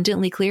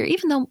abundantly clear,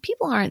 even though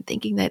people aren't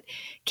thinking that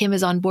Kim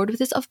is on board with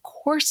this? Of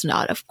course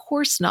not. Of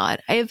course not.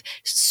 I have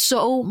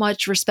so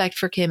much respect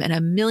for Kim and a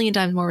million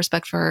times more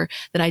respect for her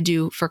than I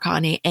do for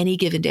Kanye any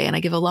given day. And I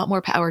give a lot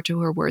more power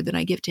to her word than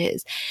I give to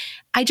his.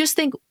 I just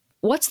think,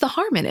 what's the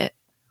harm in it?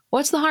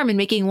 What's the harm in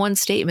making one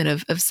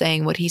statement of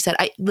saying what he said?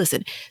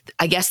 Listen,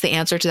 I guess the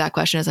answer to that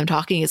question as I'm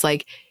talking is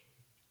like,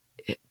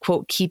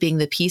 quote, keeping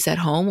the peace at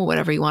home or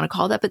whatever you want to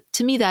call that. But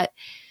to me,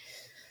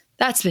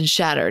 that's been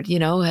shattered, you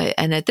know?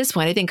 And at this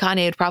point, I think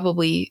Kanye would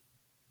probably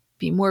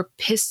be more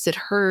pissed at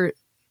her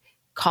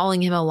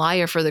calling him a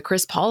liar for the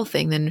Chris Paul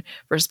thing than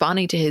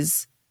responding to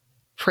his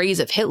praise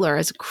of Hitler,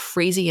 as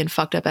crazy and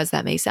fucked up as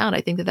that may sound. I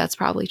think that that's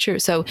probably true.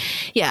 So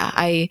yeah,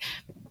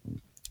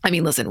 I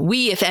mean, listen,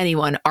 we, if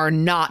anyone, are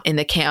not in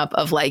the camp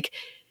of like,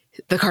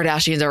 the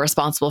Kardashians are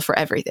responsible for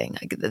everything.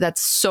 Like,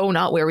 that's so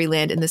not where we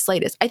land in the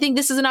slightest. I think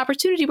this is an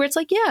opportunity where it's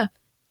like, yeah,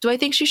 do I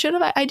think she should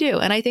have? I do.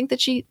 And I think that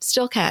she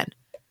still can.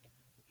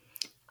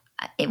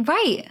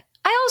 Right.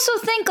 I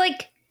also think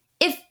like,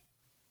 if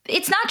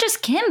it's not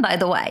just Kim, by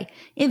the way,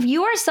 if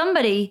you are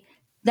somebody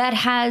that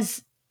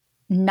has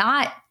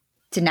not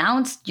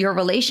denounced your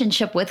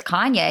relationship with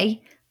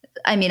Kanye,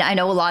 I mean, I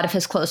know a lot of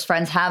his close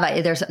friends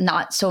have. There's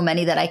not so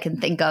many that I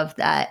can think of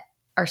that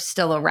are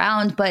still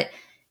around. But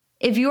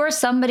if you're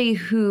somebody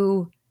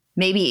who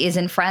maybe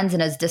isn't friends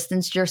and has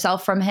distanced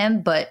yourself from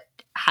him, but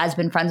has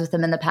been friends with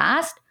him in the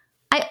past,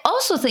 I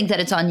also think that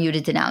it's on you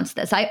to denounce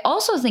this. I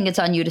also think it's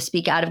on you to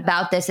speak out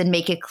about this and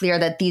make it clear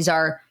that these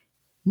are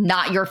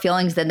not your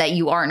feelings, and that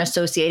you aren't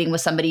associating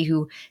with somebody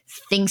who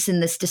thinks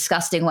in this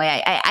disgusting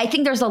way. I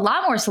think there's a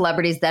lot more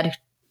celebrities that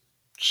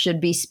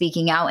should be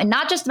speaking out, and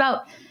not just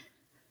about,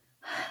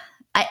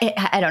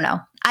 I don't know.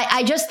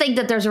 I just think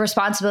that there's a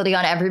responsibility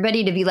on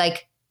everybody to be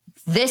like,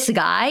 this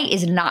guy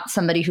is not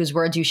somebody whose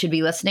words you should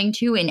be listening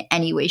to in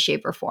any way,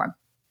 shape, or form.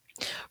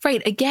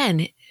 Right.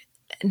 Again,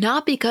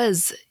 not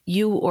because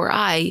you or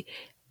I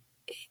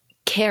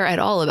care at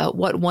all about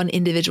what one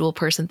individual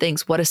person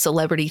thinks, what a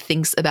celebrity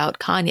thinks about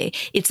Kanye.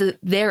 It's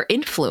their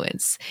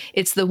influence.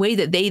 It's the way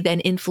that they then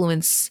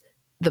influence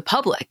the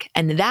public.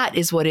 And that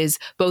is what is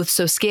both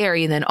so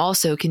scary and then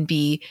also can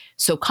be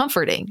so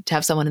comforting to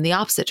have someone in the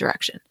opposite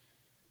direction.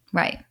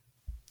 Right.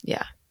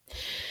 Yeah.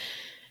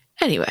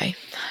 Anyway,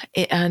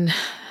 and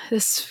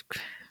this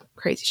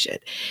crazy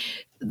shit.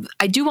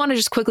 I do want to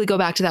just quickly go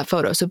back to that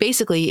photo. So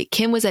basically,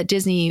 Kim was at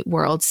Disney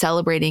World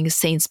celebrating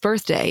Saint's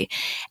birthday,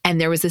 and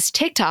there was this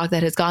TikTok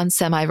that has gone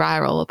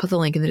semi-viral. I'll put the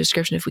link in the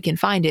description if we can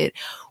find it,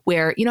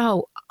 where, you know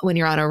how when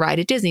you're on a ride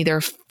at Disney, there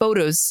are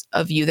photos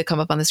of you that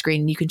come up on the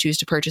screen and you can choose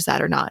to purchase that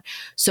or not.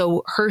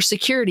 So her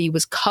security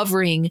was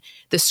covering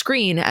the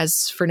screen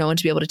as for no one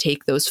to be able to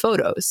take those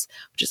photos,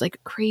 which is like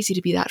crazy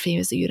to be that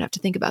famous that you'd have to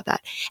think about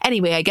that.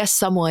 Anyway, I guess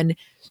someone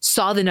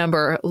saw the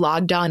number,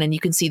 logged on, and you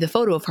can see the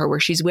photo of her where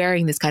she's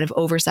wearing this kind of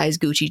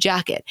oversized Gucci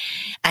jacket.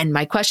 And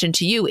my question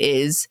to you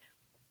is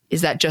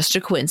that just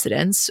a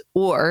coincidence,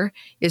 or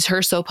is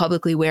her so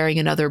publicly wearing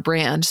another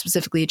brand,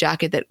 specifically a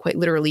jacket that quite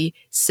literally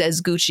says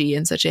Gucci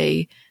in such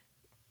a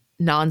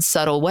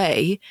non-subtle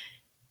way,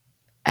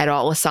 at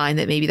all a sign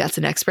that maybe that's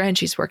the next brand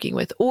she's working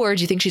with? Or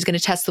do you think she's going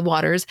to test the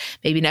waters?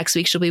 Maybe next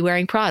week she'll be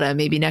wearing Prada,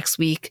 maybe next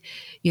week,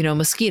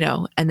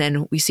 Moschino, and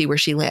then we see where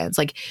she lands.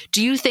 Like,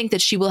 do you think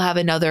that she will have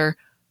another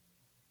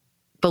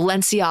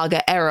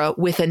Balenciaga era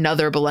with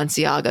another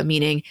Balenciaga,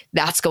 meaning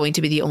that's going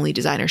to be the only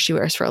designer she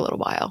wears for a little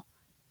while?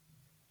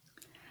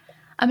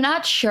 I'm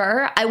not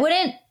sure. I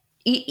wouldn't,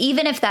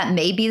 even if that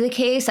may be the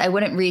case, I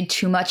wouldn't read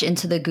too much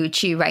into the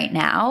Gucci right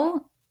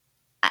now.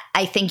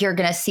 I think you're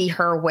going to see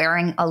her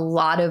wearing a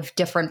lot of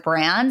different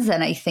brands.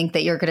 And I think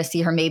that you're going to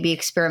see her maybe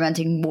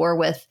experimenting more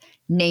with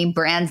name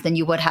brands than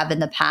you would have in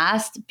the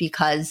past,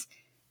 because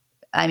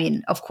I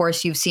mean, of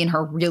course, you've seen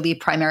her really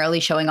primarily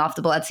showing off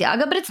the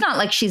Balenciaga, but it's not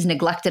like she's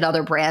neglected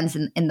other brands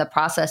in the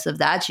process of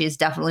that. She has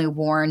definitely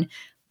worn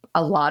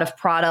a lot of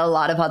Prada, a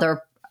lot of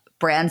other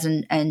brands,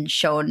 and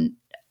shown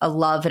a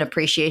love and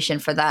appreciation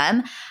for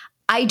them.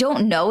 I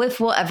don't know if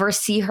we'll ever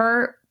see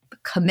her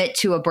commit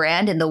to a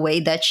brand in the way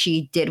that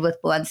she did with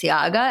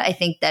Balenciaga. I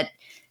think that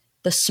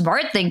the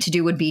smart thing to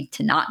do would be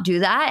to not do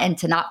that and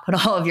to not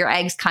put all of your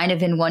eggs kind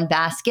of in one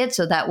basket,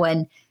 so that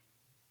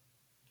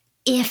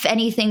if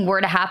anything were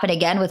to happen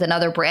again with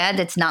another brand,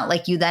 it's not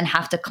like you then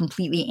have to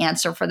completely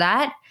answer for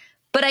that.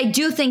 But I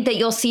do think that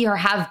you'll see her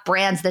have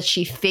brands that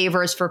she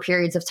favors for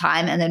periods of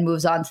time and then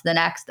moves on to the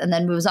next and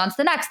then moves on to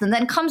the next and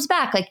then comes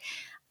back. Like,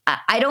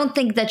 I don't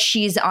think that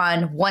she's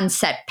on one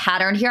set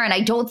pattern here. And I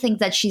don't think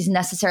that she's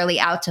necessarily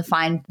out to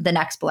find the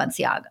next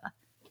Balenciaga.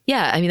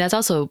 Yeah, I mean, that's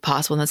also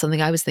possible. And that's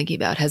something I was thinking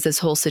about. Has this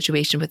whole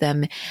situation with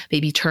them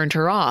maybe turned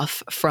her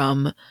off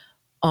from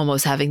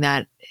almost having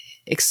that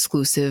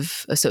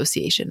exclusive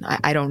association?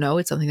 I don't know.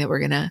 It's something that we're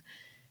going to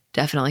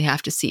definitely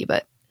have to see.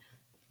 But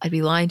I'd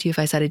be lying to you if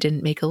I said I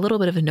didn't make a little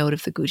bit of a note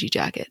of the Gucci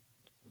jacket.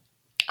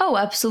 Oh,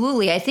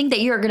 absolutely. I think that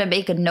you're going to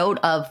make a note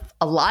of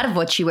a lot of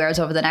what she wears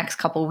over the next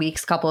couple of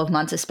weeks, couple of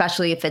months,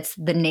 especially if it's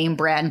the name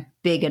brand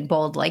big and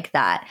bold like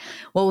that.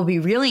 What will be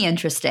really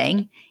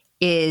interesting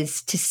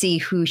is to see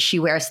who she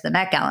wears to the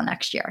Met Gala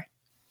next year.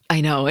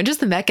 I know. And just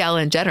the Met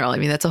Gala in general. I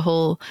mean, that's a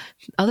whole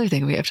other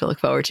thing we have to look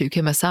forward to,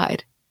 Kim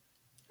aside.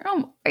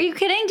 Oh, are you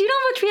kidding? Do you know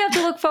how much we have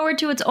to look forward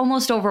to? It's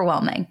almost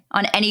overwhelming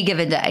on any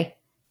given day.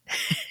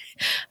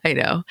 I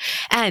know.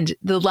 And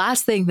the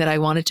last thing that I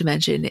wanted to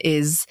mention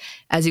is,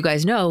 as you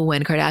guys know,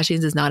 when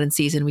Kardashians is not in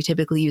season, we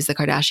typically use the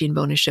Kardashian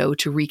bonus show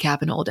to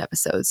recap an old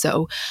episode.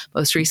 So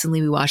most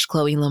recently, we watched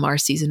Chloe and Lamar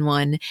season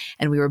 1,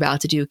 and we were about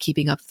to do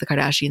Keeping Up with the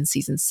Kardashians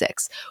season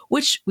 6,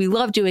 which we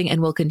love doing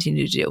and will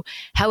continue to do.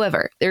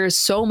 However, there is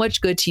so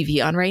much good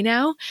TV on right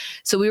now.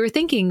 So we were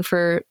thinking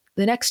for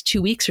the next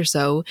 2 weeks or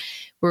so,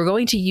 we're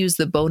going to use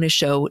the bonus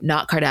show,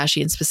 not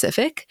Kardashian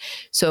specific.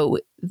 So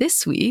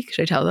this week,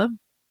 should I tell them?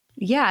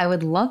 Yeah, I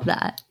would love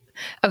that.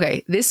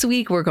 Okay, this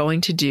week we're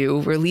going to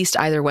do, released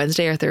either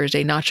Wednesday or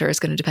Thursday, not sure, it's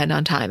going to depend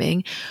on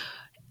timing,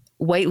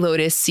 White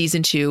Lotus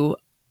season 2.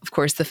 Of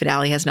course, the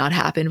finale has not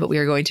happened, but we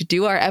are going to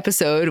do our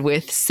episode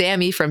with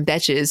Sammy from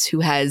Betches, who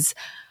has,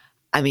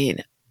 I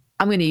mean,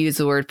 I'm going to use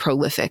the word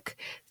prolific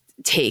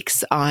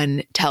takes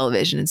on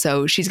television. And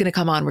so she's going to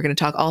come on. We're going to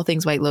talk all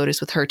things White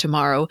Lotus with her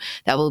tomorrow.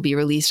 That will be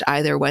released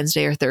either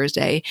Wednesday or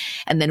Thursday.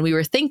 And then we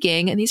were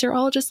thinking, and these are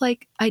all just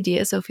like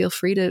ideas, so feel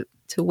free to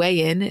weigh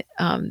in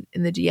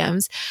the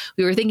DMs.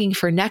 We were thinking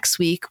for next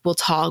week, we'll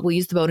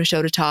use the bonus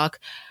show to talk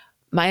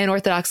My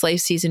Unorthodox Life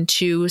season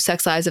 2,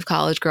 Sex Lives of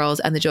College Girls,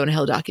 and the Jonah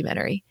Hill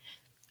documentary.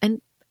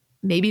 And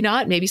maybe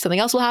not, maybe something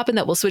else will happen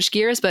that will switch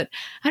gears, but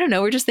I don't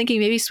know. We're just thinking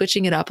maybe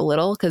switching it up a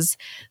little, because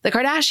the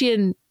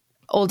Kardashian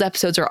old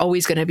episodes are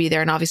always going to be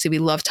there. And obviously we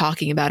love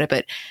talking about it,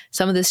 but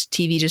some of this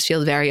TV just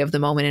feels very of the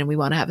moment, and we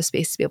want to have a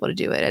space to be able to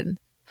do it. And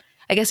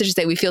I guess I should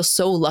say we feel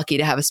so lucky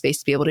to have a space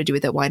to be able to do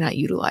it that why not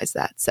utilize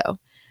that? So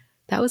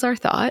that was our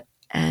thought.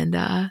 And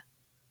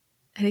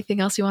anything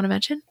else you want to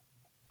mention?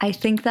 I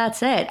think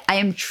that's it. I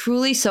am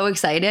truly so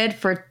excited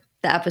for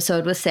the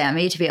episode with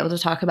Sammy to be able to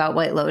talk about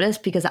White Lotus,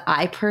 because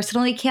I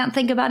personally can't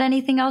think about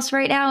anything else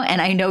right now.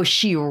 And I know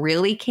she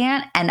really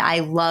can't. And I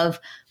love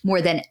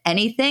more than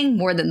anything,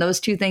 more than those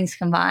two things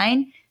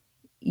combined,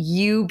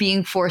 you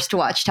being forced to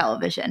watch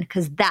television,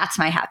 because that's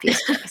my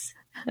happiest place.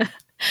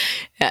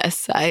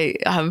 Yes,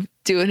 I'm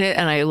doing it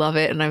and I love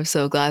it. And I'm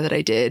so glad that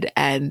I did.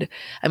 And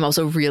I'm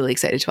also really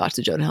excited to watch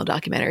the Jonah Hill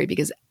documentary,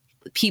 because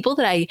people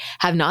that I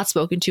have not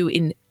spoken to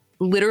in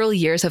literal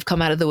years have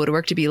come out of the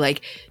woodwork to be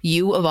like,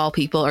 you of all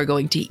people are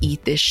going to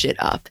eat this shit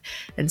up.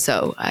 And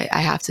so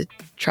I have to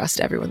trust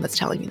everyone that's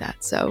telling me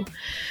that. So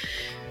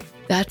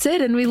that's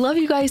it. And we love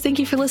you guys. Thank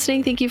you for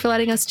listening. Thank you for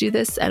letting us do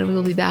this. And we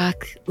will be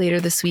back later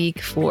this week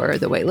for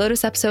the White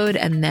Lotus episode.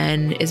 And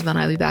then Isabel and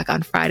I will be back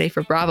on Friday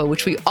for Bravo,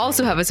 which we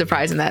also have a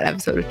surprise in that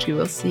episode, which we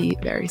will see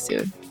very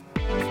soon.